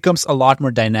AI becomes a lot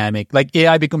more dynamic. Like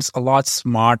AI becomes a lot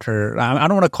smarter. I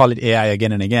don't want to call it AI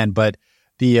again and again, but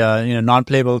the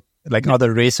non-playable like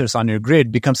other racers on your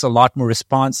grid becomes a lot more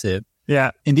responsive.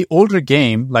 Yeah. In the older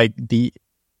game, like the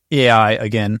AI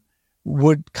again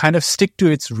would kind of stick to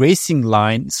its racing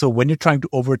line. So when you're trying to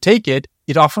overtake it,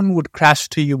 it often would crash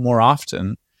to you more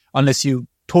often unless you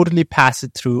totally pass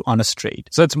it through on a straight.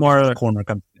 So it's more corner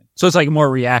comes in. So it's like more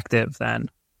reactive then.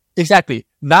 Exactly.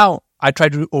 Now I try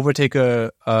to overtake an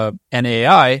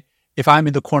AI. If I'm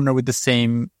in the corner with the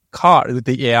same car, with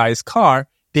the AI's car,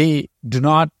 they do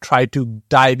not try to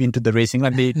dive into the racing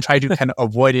line. They try to kind of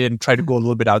avoid it and try to go a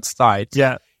little bit outside.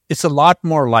 Yeah. It's a lot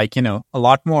more like, a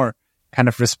lot more kind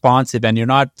of responsive, and you're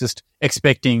not just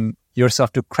expecting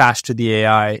yourself to crash to the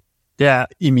AI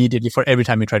immediately for every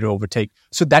time you try to overtake.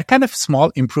 So that kind of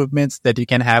small improvements that you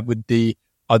can have with the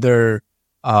other,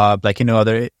 I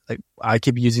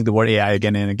keep using the word AI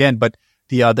again and again, but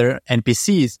the other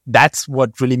NPCs, that's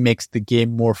what really makes the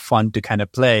game more fun to kind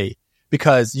of play,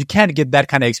 because you can't get that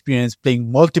kind of experience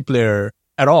playing multiplayer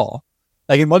at all.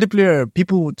 Like in multiplayer,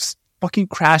 people would fucking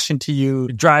crash into you,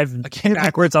 drive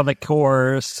backwards on the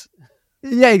course.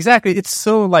 Yeah, exactly. It's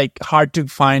so like hard to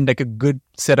find like a good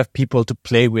set of people to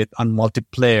play with on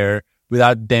multiplayer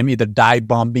without them either dive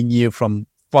bombing you from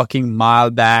fucking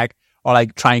mile back, or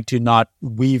like trying to not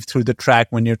weave through the track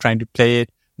when you're trying to play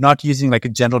it, not using like a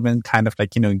gentleman kind of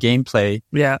like, gameplay.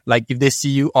 Yeah. Like if they see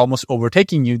you almost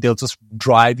overtaking you, they'll just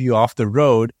drive you off the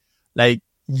road. Like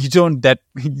you don't get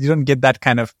that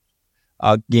kind of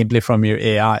gameplay from your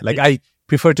AI. Like I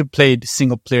prefer to play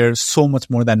single player so much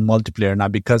more than multiplayer now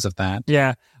because of that.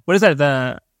 Yeah. What is that?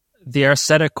 The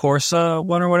Assetto Corsa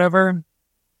one or whatever?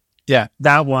 Yeah.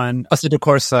 That one. Assetto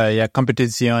Corsa, yeah,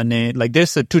 Competizione. Like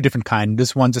there's two different kind.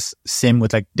 This one just same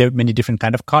with like there are many different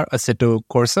kind of car, Assetto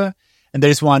Corsa. And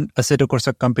there's one Assetto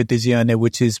Corsa Competizione,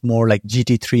 which is more like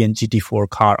GT3 and GT4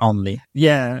 car only.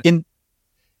 Yeah.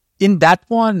 In that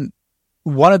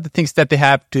one of the things that they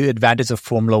have to advantage of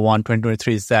Formula 1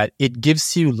 2023 is that it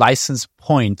gives you license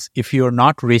points if you're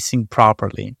not racing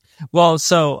properly. Well,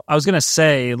 so I was going to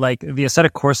say, like, the Assetto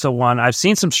Corsa one, I've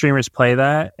seen some streamers play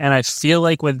that, and I feel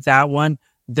like with that one,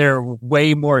 they're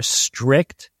way more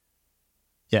strict.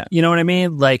 Yeah. You know what I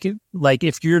mean? Like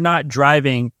if you're not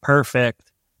driving perfect,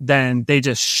 then they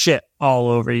just shit all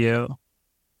over you.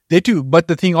 They do, but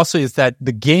the thing also is that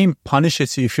the game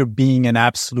punishes you if you're being an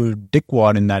absolute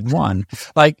dickwad in that one.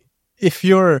 Like, if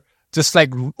you're just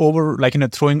like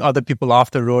throwing other people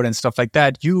off the road and stuff like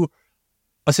that,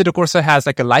 Assetto Corsa has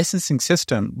like a licensing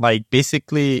system. Like,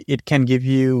 basically, it can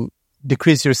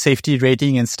decrease your safety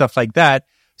rating and stuff like that.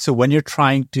 So when you're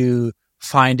trying to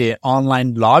find an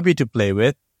online lobby to play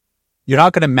with, you're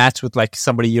not going to match with like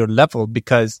somebody your level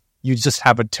because you just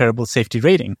have a terrible safety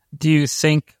rating. Do you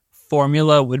think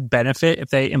Formula would benefit if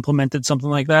they implemented something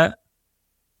like that?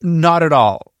 Not at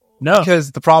all. No.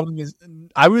 Because the problem is,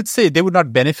 I would say they would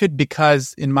not benefit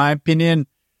because, in my opinion,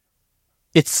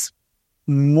 it's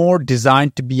more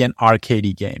designed to be an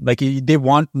arcade game. Like, they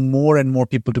want more and more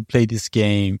people to play this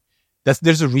game.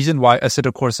 There's a reason why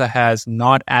Assetto Corsa has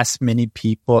not as many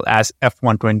people as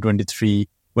F1 2023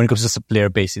 when it comes to the player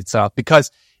base itself,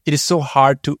 because it is so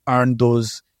hard to earn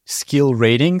those skill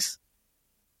ratings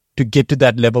to get to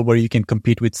that level where you can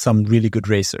compete with some really good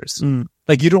racers.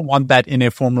 Like, you don't want that in a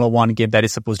Formula 1 game that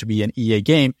is supposed to be an EA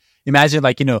game. Imagine,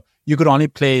 like, you could only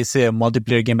play, say, a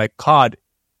multiplayer game like COD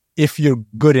if you're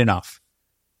good enough.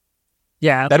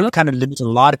 Yeah. That would kind of limit a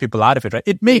lot of people out of it, right?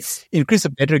 It makes increase a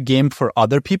better game for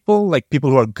other people, like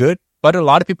people who are good, but a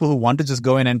lot of people who want to just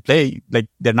go in and play, like,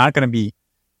 they're not going to be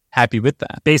happy with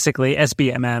that. Basically,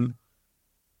 SBMM.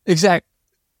 Exactly.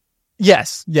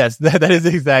 Yes, that is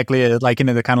exactly it. Like,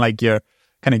 the kind of like your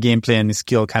kind of gameplay and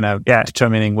skill kind of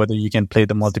determining whether you can play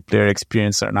the multiplayer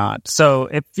experience or not. So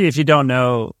if you don't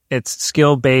know, it's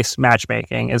skill-based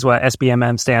matchmaking is what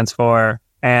SBMM stands for.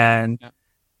 And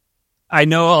I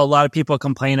know a lot of people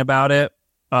complain about it.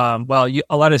 A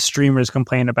lot of streamers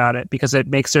complain about it because it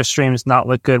makes their streams not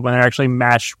look good when they're actually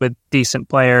matched with decent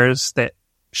players that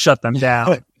shut them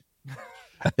down.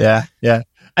 Yeah.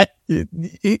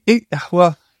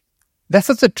 Well, that's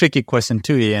such a tricky question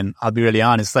too, Ian. I'll be really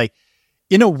honest. Like,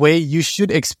 in a way, you should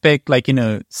expect like,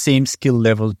 same skill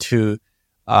level to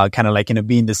kind of like,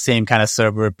 be in the same kind of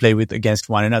server, play with against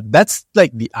one another. That's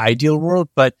like the ideal world,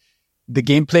 but the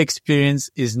gameplay experience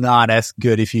is not as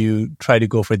good if you try to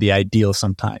go for the ideal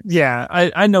sometimes. Yeah,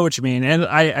 I know what you mean. And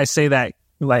I say that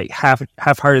like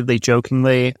half-heartedly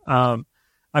jokingly. I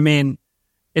mean,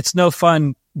 it's no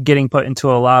fun getting put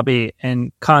into a lobby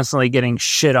and constantly getting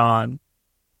shit on,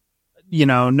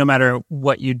 no matter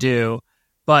what you do.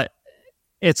 But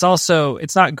it's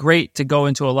not great to go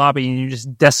into a lobby and you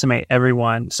just decimate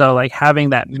everyone. So like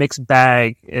having that mixed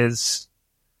bag is,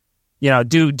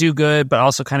 do good, but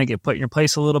also kind of get put in your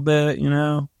place a little bit,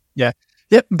 Yeah.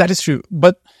 Yep, that is true.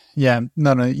 But yeah,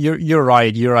 no, you're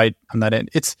right. You're right on that end.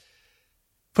 It's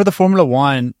for the Formula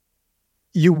One,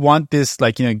 you want this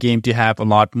game to have a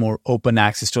lot more open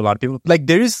access to a lot of people. Like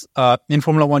there is in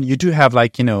Formula One, you do have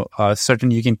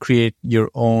certain, you can create your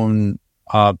own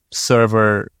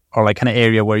server or like kind of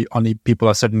area where only people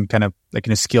of certain kind of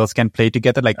skills can play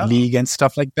together, like league and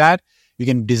stuff like that. You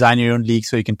can design your own league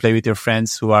so you can play with your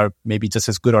friends who are maybe just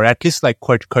as good or at least like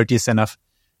courteous enough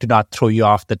to not throw you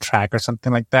off the track or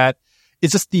something like that.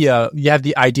 It's just you have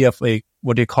the idea of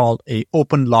what they call a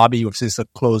open lobby versus a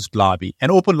closed lobby.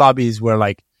 An open lobby is where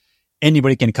like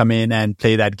anybody can come in and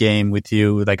play that game with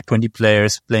you, like 20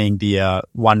 players playing the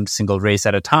one single race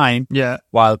at a time. Yeah.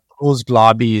 While closed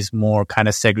lobby is more kind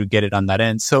of segregated on that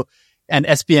end. So, and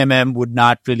SPMM would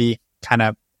not really kind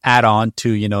of add on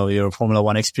to, your Formula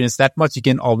One experience that much. You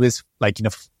can always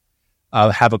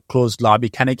have a closed lobby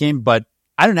kind of game, but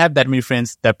I don't have that many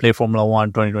friends that play Formula One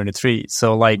 2023.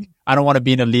 So like, I don't want to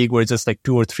be in a league where it's just like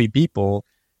 2 or 3 people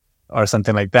or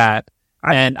something like that.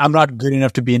 And I'm not good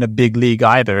enough to be in a big league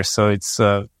either. So it's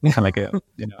kind of like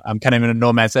I'm kind of in a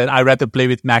no man's land. I'd rather play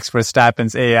with Max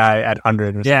Verstappen's AI at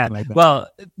 100 or something like that. Well,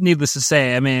 needless to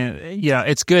say, I mean,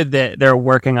 it's good that they're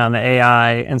working on the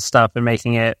AI and stuff and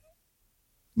making it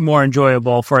more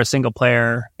enjoyable for a single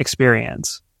player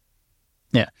experience.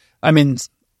 Yeah. I mean,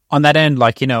 on that end,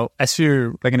 as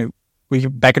you're we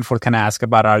back and forth kind of ask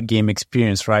about our game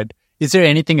experience, right? Is there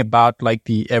anything about like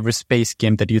the Everspace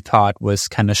game that you thought was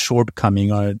kind of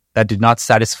shortcoming or that did not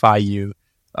satisfy you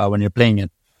when you're playing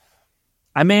it?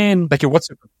 I mean, what's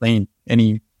your complaint?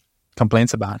 Any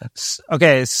complaints about it?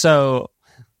 Okay, so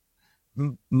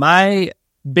my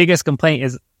biggest complaint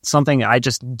is something I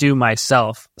just do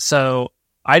myself. So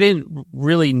I didn't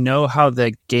really know how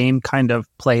the game kind of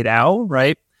played out,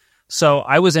 right? So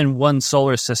I was in one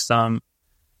solar system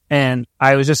and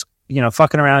I was just,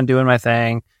 fucking around doing my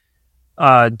thing,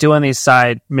 doing these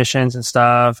side missions and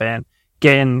stuff and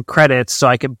getting credits so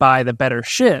I could buy the better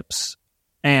ships.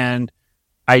 And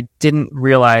I didn't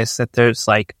realize that there's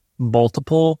like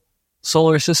multiple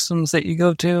solar systems that you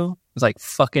go to. There's like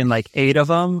fucking like 8 of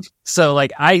them. So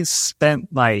like I spent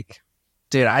like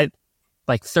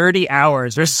 30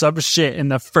 hours or some shit in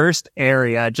the first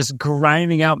area just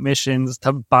grinding out missions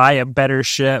to buy a better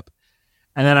ship.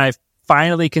 And then I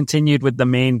finally continued with the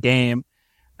main game.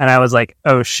 And I was like,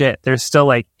 oh shit, there's still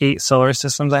like 8 solar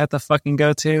systems I have to fucking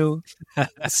go to.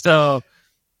 So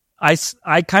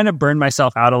I kind of burned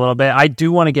myself out a little bit. I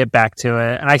do want to get back to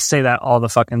it. And I say that all the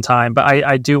fucking time, but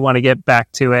I do want to get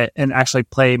back to it and actually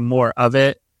play more of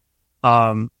it.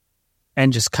 And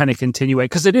just kind of continue it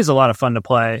because it is a lot of fun to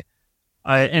play.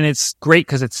 And it's great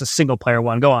because it's a single player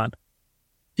one. Go on.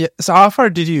 Yeah. So how far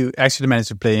did you actually manage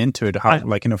to play into it? How,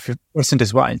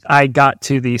 percentage wise? I got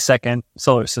to the second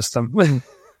solar system.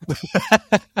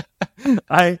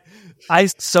 I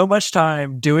so much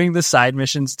time doing the side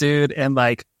missions, dude, and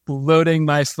like loading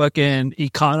my fucking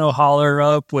econo hauler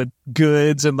up with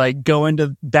goods and like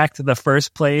going back to the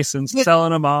first place and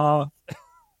selling them all.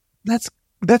 That's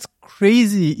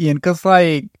crazy, Ian. Because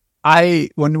like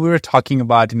when we were talking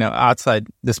about outside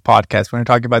this podcast, when we were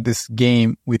talking about this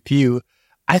game with you,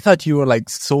 I thought you were like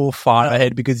so far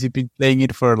ahead because you've been playing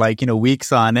it for like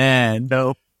weeks on end.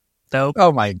 Nope.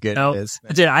 Oh my goodness.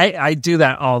 Nope. Dude, I do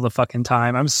that all the fucking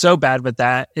time. I'm so bad with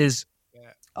that.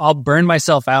 I'll burn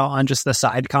myself out on just the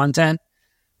side content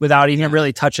without even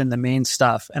really touching the main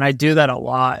stuff. And I do that a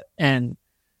lot. And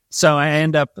so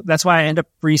that's why I end up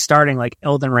restarting like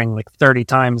Elden Ring like 30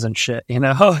 times and shit,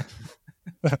 I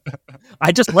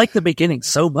just like the beginning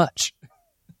so much.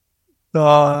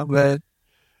 Oh, man.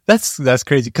 That's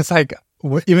crazy. Because like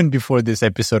even before this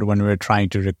episode, when we were trying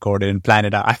to record it and plan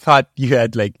it out, I thought you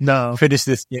had finished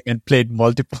this game and played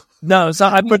multiple. No, so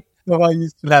I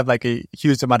used to have like a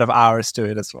huge amount of hours to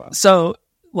it as well. So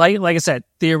like I said,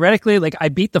 theoretically, like I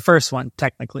beat the first one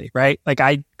technically, right? Like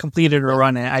I completed a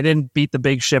run in it. I didn't beat the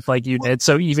big ship like you did.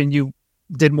 So even you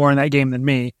did more in that game than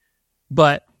me.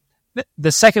 But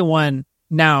the second one,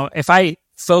 now if I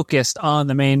focused on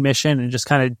the main mission and just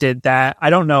kind of did that,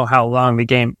 I don't know how long the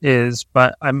game is,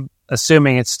 but I'm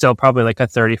assuming it's still probably like a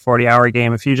 30-40 hour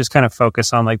game if you just kind of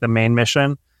focus on like the main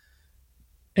mission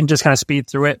and just kind of speed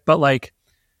through it. But like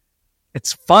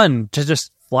it's fun to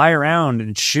just fly around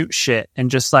and shoot shit and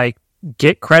just like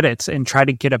get credits and try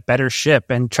to get a better ship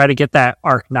and try to get that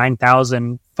Arc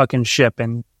 9000 fucking ship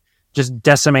and just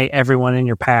decimate everyone in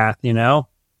your path, you know?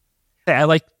 I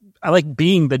like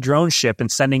being the drone ship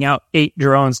and sending out 8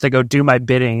 drones to go do my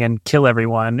bidding and kill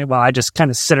everyone while I just kind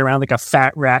of sit around like a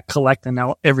fat rat collecting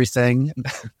out everything.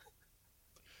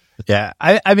 Yeah.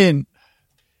 I mean,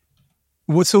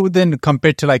 so then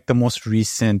compared to like the most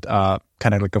recent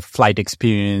kind of like a flight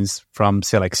experience from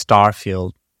say like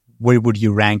Starfield, where would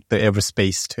you rank the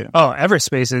Everspace to? Oh,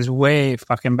 Everspace is way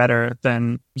fucking better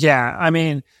than, yeah. I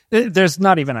mean, there's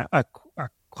not even a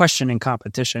question in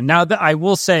competition. Now, I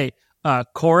will say,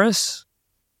 Chorus.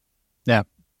 Yeah.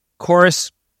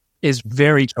 Chorus is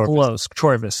very close.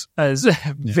 Chorvis is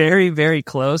very, very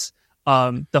close.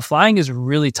 The flying is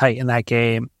really tight in that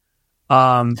game.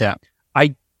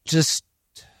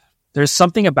 There's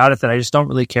something about it that I just don't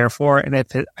really care for. And I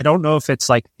don't know if it's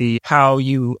like how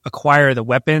you acquire the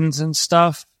weapons and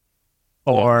stuff,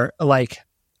 or like,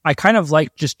 I kind of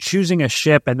like just choosing a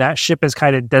ship, and that ship is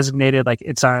kind of designated like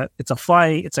it's a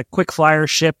quick flyer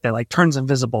ship that like turns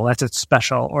invisible. That's its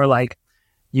special. Or like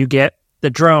you get the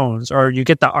drones, or you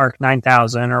get the Arc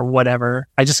 9000 or whatever.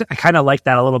 I kind of like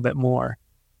that a little bit more.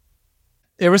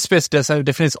 Aerospace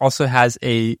definitely also has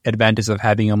a advantage of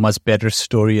having a much better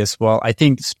story as well. I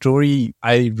think story,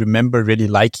 I remember really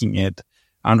liking it.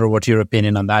 I don't know what your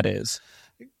opinion on that is.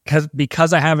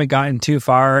 Because I haven't gotten too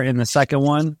far in the second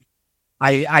one,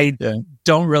 I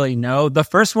don't really know. The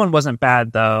first one wasn't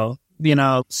bad though, you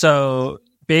know. So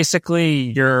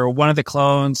basically, you're one of the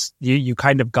clones. You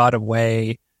kind of got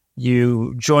away.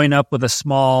 You join up with a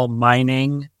small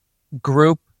mining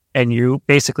group, and you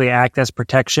basically act as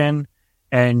protection.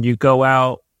 And you go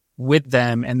out with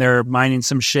them, and they're mining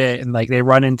some shit, and like they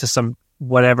run into some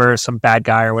bad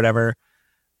guy or whatever,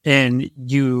 and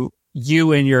you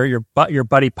and your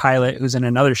buddy pilot who's in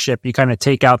another ship, you kind of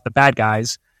take out the bad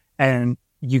guys, and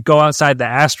you go outside the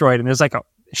asteroid, and there's like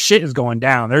shit is going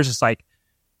down. There's just like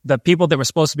the people that were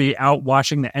supposed to be out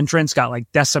watching the entrance got like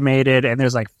decimated, and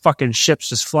there's like fucking ships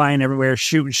just flying everywhere,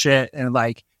 shooting shit, and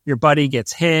like your buddy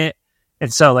gets hit.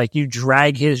 And so, like, you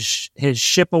drag his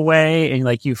ship away, and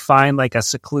like you find like a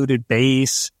secluded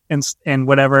base and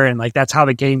whatever, and like that's how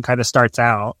the game kind of starts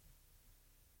out.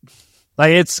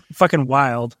 Like, it's fucking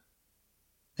wild.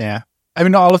 Yeah, I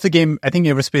mean, all of the game. I think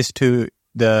Everspace 2,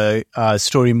 the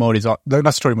story mode is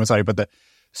not story mode. Sorry, but the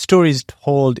story is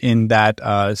told in that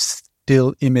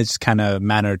still image kind of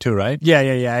manner too, right? Yeah.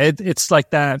 It's like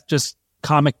that, just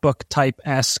comic book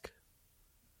type-esque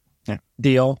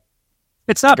deal.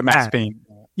 It's not like a bad. Max Payne.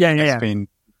 Yeah. Payne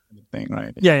thing,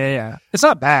 right? Yeah. It's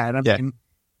not bad. I mean,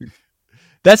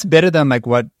 that's better than like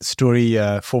what story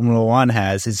Formula One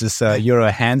has. It's just you're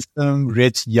a handsome,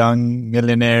 rich, young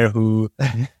millionaire who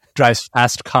drives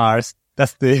fast cars.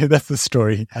 That's the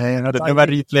story. No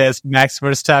matter you play as Max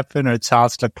Verstappen or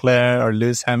Charles Leclerc or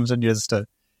Lewis Hamilton, you're just a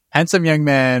handsome young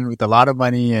man with a lot of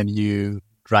money, and you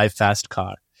drive fast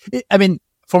car. I mean,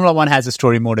 Formula One has a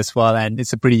story mode as well, and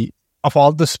it's of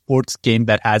all the sports game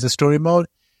that has a story mode,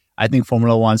 I think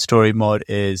Formula One story mode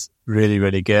is really,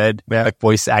 really good. Yeah. Like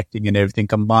voice acting and everything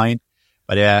combined.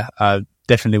 But yeah,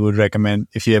 definitely would recommend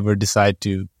if you ever decide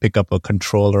to pick up a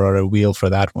controller or a wheel for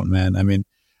that one, man. I mean,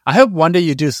 I hope one day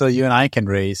you do, so you and I can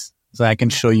race, so I can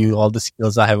show you all the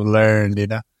skills I have learned, you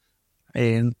know? I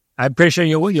mean, I'm pretty sure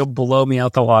you'll blow me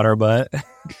out the water, but...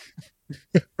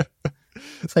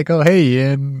 It's like, oh, hey,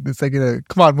 Ian. It's like,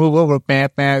 come on, move over,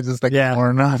 man. Just like,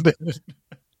 or not.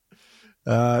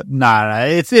 Nah,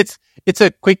 it's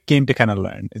a quick game to kind of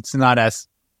learn. It's not as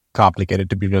complicated,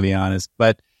 to be really honest.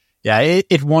 But yeah,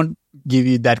 it won't give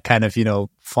you that kind of,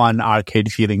 fun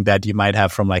arcade feeling that you might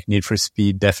have from like Need for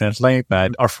Speed, definitely,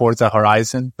 or Forza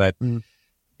Horizon. But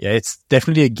yeah, it's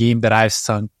definitely a game that I've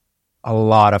sunk a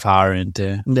lot of hour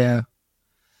into.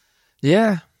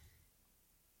 Yeah.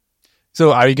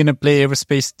 So are you going to play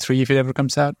Everspace 3 if it ever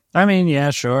comes out? I mean, yeah,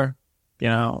 sure.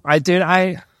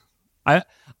 I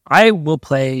will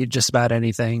play just about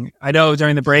anything. I know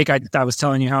during the break, I was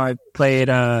telling you how I played,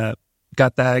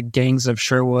 got the Gangs of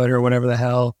Sherwood or whatever the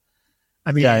hell.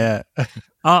 I mean, yeah.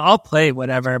 I'll play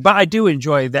whatever, but I do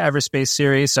enjoy the Everspace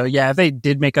series. So yeah, if they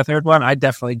did make a third one, I'd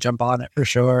definitely jump on it for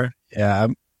sure. Yeah.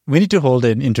 We need to hold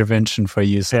an intervention for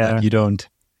you so that you don't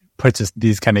purchase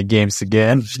these kind of games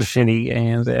again. Shitty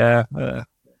games, yeah.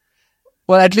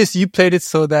 Well, at least you played it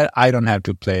so that I don't have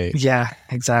to play. Yeah,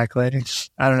 exactly.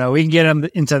 I don't know. We can get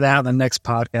into that on the next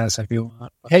podcast if you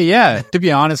want. Hey, yeah. To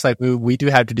be honest, like we do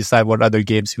have to decide what other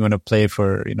games we want to play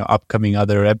for, upcoming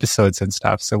other episodes and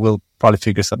stuff. So we'll probably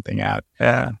figure something out.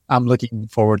 Yeah. I'm looking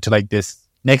forward to like this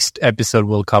next episode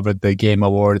we'll cover the Game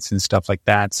Awards and stuff like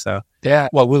that. So Yeah.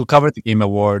 well, we'll cover the Game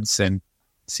Awards and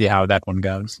see how that one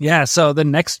goes. Yeah. So the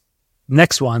next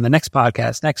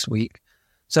podcast next week.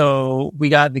 So we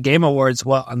got the Game Awards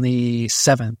on the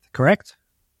 7th, correct?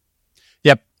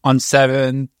 Yep, on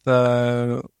 7th.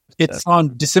 It's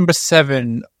on December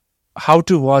 7th. How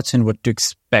to watch and what to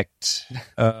expect.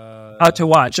 How to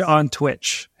watch on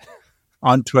Twitch.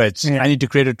 On Twitch. Yeah. I need to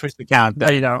create a Twitch account. No,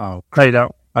 you don't. Oh, No, you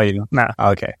don't. oh you don't? No,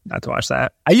 Okay. not to watch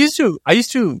that. I used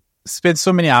to spend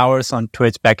so many hours on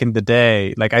Twitch back in the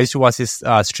day. Like I used to watch this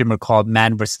streamer called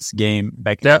Man vs. Game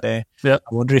back in the day. Yep.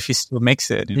 I wonder if he still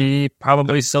makes it. He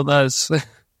probably still does.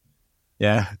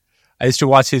 Yeah. I used to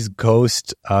watch his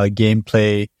Ghost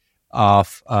gameplay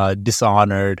of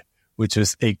Dishonored, which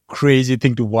was a crazy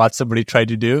thing to watch somebody try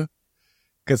to do.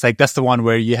 Because like that's the one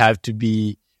where you have to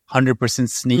be 100%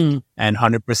 sneak and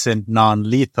 100%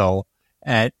 non-lethal.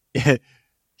 And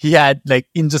he had like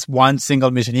in just one single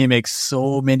mission, he makes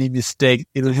so many mistakes.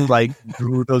 It was like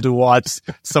brutal to watch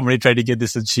somebody try to get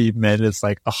this achievement. It's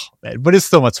like, oh man, but it's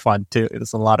so much fun too. It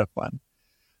was a lot of fun.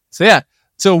 So yeah,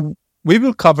 so we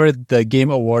will cover the Game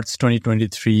Awards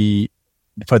 2023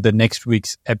 for the next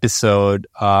week's episode.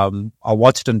 I'll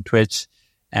watch it on Twitch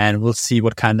and we'll see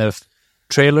what kind of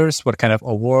trailers, what kind of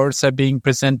awards are being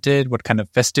presented, what kind of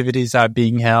festivities are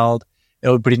being held. It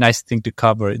would be a pretty nice thing to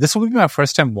cover. This will be my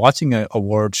first time watching an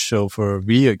award show for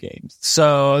video games.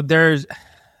 So they're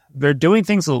doing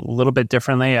things a little bit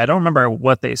differently. I don't remember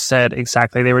what they said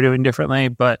exactly they were doing differently,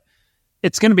 but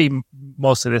it's going to be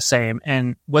mostly the same.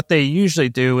 And what they usually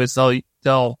do is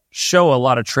they'll show a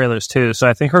lot of trailers too. So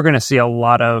I think we're going to see a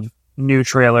lot of new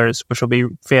trailers, which will be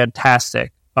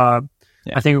fantastic. I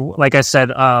think, like I said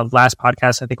last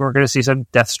podcast, I think we're going to see some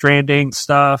Death Stranding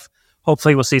stuff.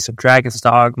 Hopefully, we'll see some Dragon's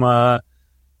Dogma.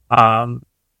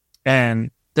 And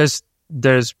there's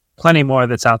plenty more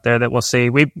that's out there that we'll see.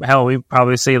 We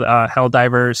probably see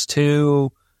Helldivers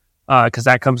 2 because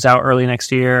that comes out early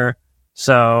next year.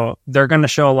 So they're going to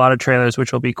show a lot of trailers,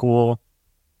 which will be cool.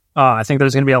 I think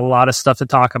there's going to be a lot of stuff to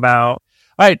talk about.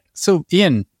 All right, so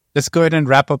Ian, let's go ahead and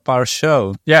wrap up our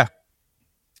show. Yeah.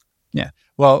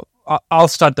 Well, I'll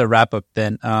start the wrap up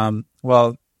then.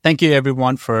 Well, thank you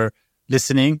everyone for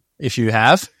listening. If you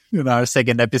have in our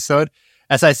second episode.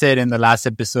 As I said in the last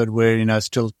episode, we're,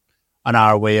 still on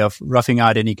our way of roughing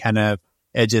out any kind of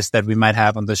edges that we might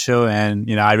have on the show. And,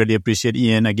 I really appreciate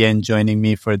Ian again joining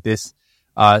me for this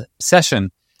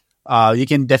session. You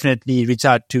can definitely reach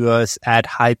out to us at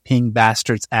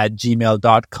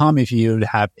highpingbastards@gmail.com if you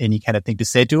have any kind of thing to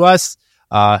say to us.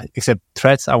 Except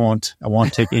threats. I won't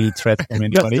take any threats from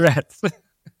anybody. No threats.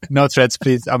 No threats,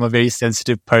 please. I'm a very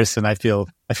sensitive person. I feel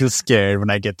scared when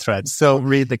I get threats. So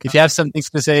if you have some things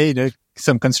to say,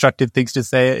 some constructive things to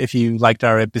say, if you liked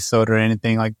our episode or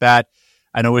anything like that.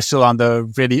 I know we're still on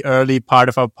the really early part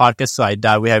of our podcast, so I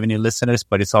doubt we have any listeners,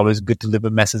 but it's always good to leave a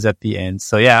message at the end.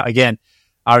 So yeah, again,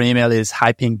 our email is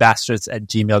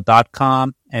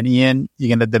highpingbastards@gmail.com. And Ian, you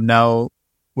can let them know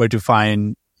where to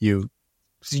find you.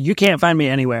 So you can't find me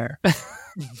anywhere.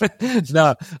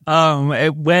 No.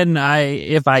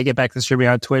 If I get back to streaming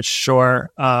on Twitch, sure.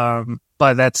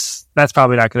 But that's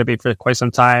probably not going to be for quite some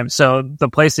time. So the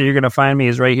place that you're going to find me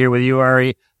is right here with you,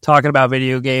 Ari, talking about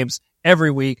video games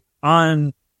every week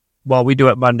we do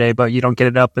it Monday, but you don't get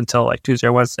it up until like Tuesday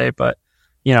or Wednesday, but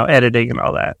editing and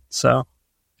all that. So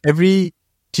every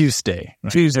Tuesday,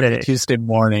 right? Every Tuesday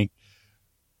morning.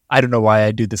 I don't know why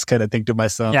I do this kind of thing to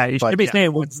myself. Yeah, you should be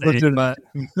saying Wednesday, but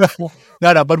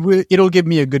no, but it'll give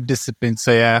me a good discipline.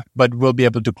 So yeah, but we'll be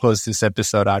able to close this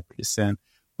episode out pretty soon.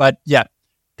 But yeah,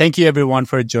 thank you everyone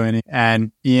for joining.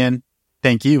 And Ian,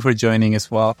 thank you for joining as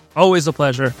well. Always a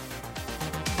pleasure.